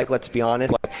NWSL, but let's be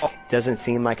honest, it doesn't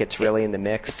seem like it's really in the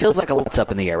mix. It feels like a lot's up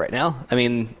in the air right now. I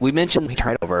mean, we mentioned we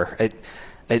tried over.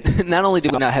 not only do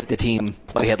we not have the team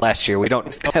we had last year, we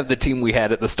don't have the team we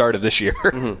had at the start of this year,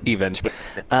 even.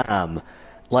 I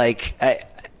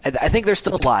think they're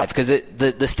still alive because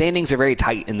the standings are very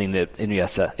tight in the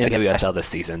NWSL this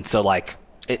season. So,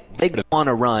 they could want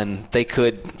to run, they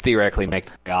could theoretically make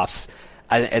the playoffs.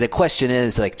 The question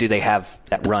is, do they have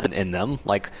that run in them?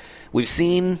 We've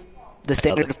seen the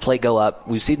standard of play go up.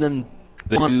 We've seen them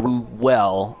do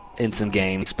well in some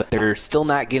games, but they're still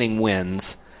not getting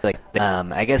wins.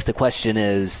 I guess the question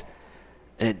is,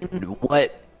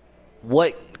 what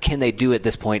can they do at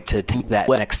this point to take that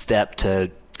next step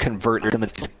to convert some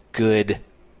of these good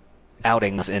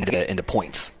outings into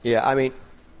points? Yeah, I mean,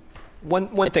 one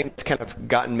thing that's kind of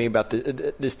gotten me about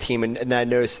this team, and I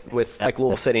noticed with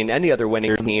Louisville City and any other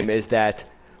winning team, is that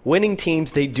winning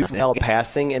teams, they do well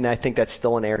passing, and I think that's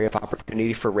still an area of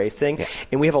opportunity for Racing. Yeah.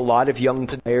 And we have a lot of young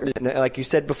players, and like you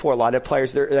said before, a lot of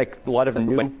players, they're a lot of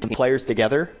new players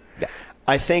together. Yeah.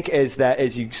 I think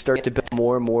as you start to build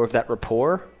more and more of that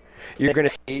rapport, you're going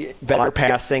to see better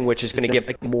passing, which is going to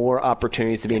give more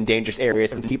opportunities to be in dangerous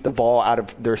areas and keep the ball out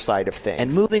of their side of things.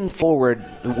 And moving forward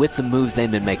with the moves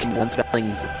they've been making, I'm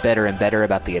feeling better and better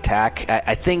about the attack.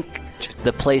 I think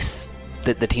the place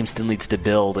that the team still needs to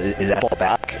build is at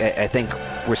fullback. I think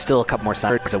we're still a couple more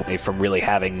signings away from really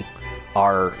having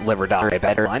our live or die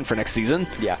better line for next season.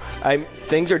 Yeah,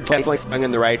 things are definitely going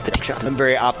in the right direction. I'm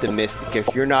very optimistic.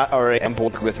 If you're not already on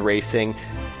board with Racing,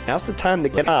 now's the time to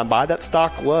get on. Buy that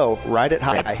stock low, ride it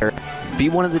high. Be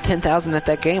one of the 10,000 at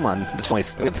that game on the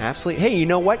 27th. Absolutely. Hey, you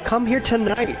know what? Come here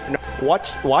tonight.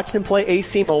 Watch them play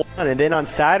AC Milan, and then on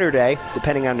Saturday,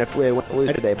 depending on if we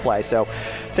lose, they play. So,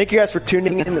 thank you guys for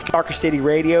tuning in to Soccer City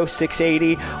Radio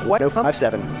 680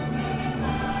 1057.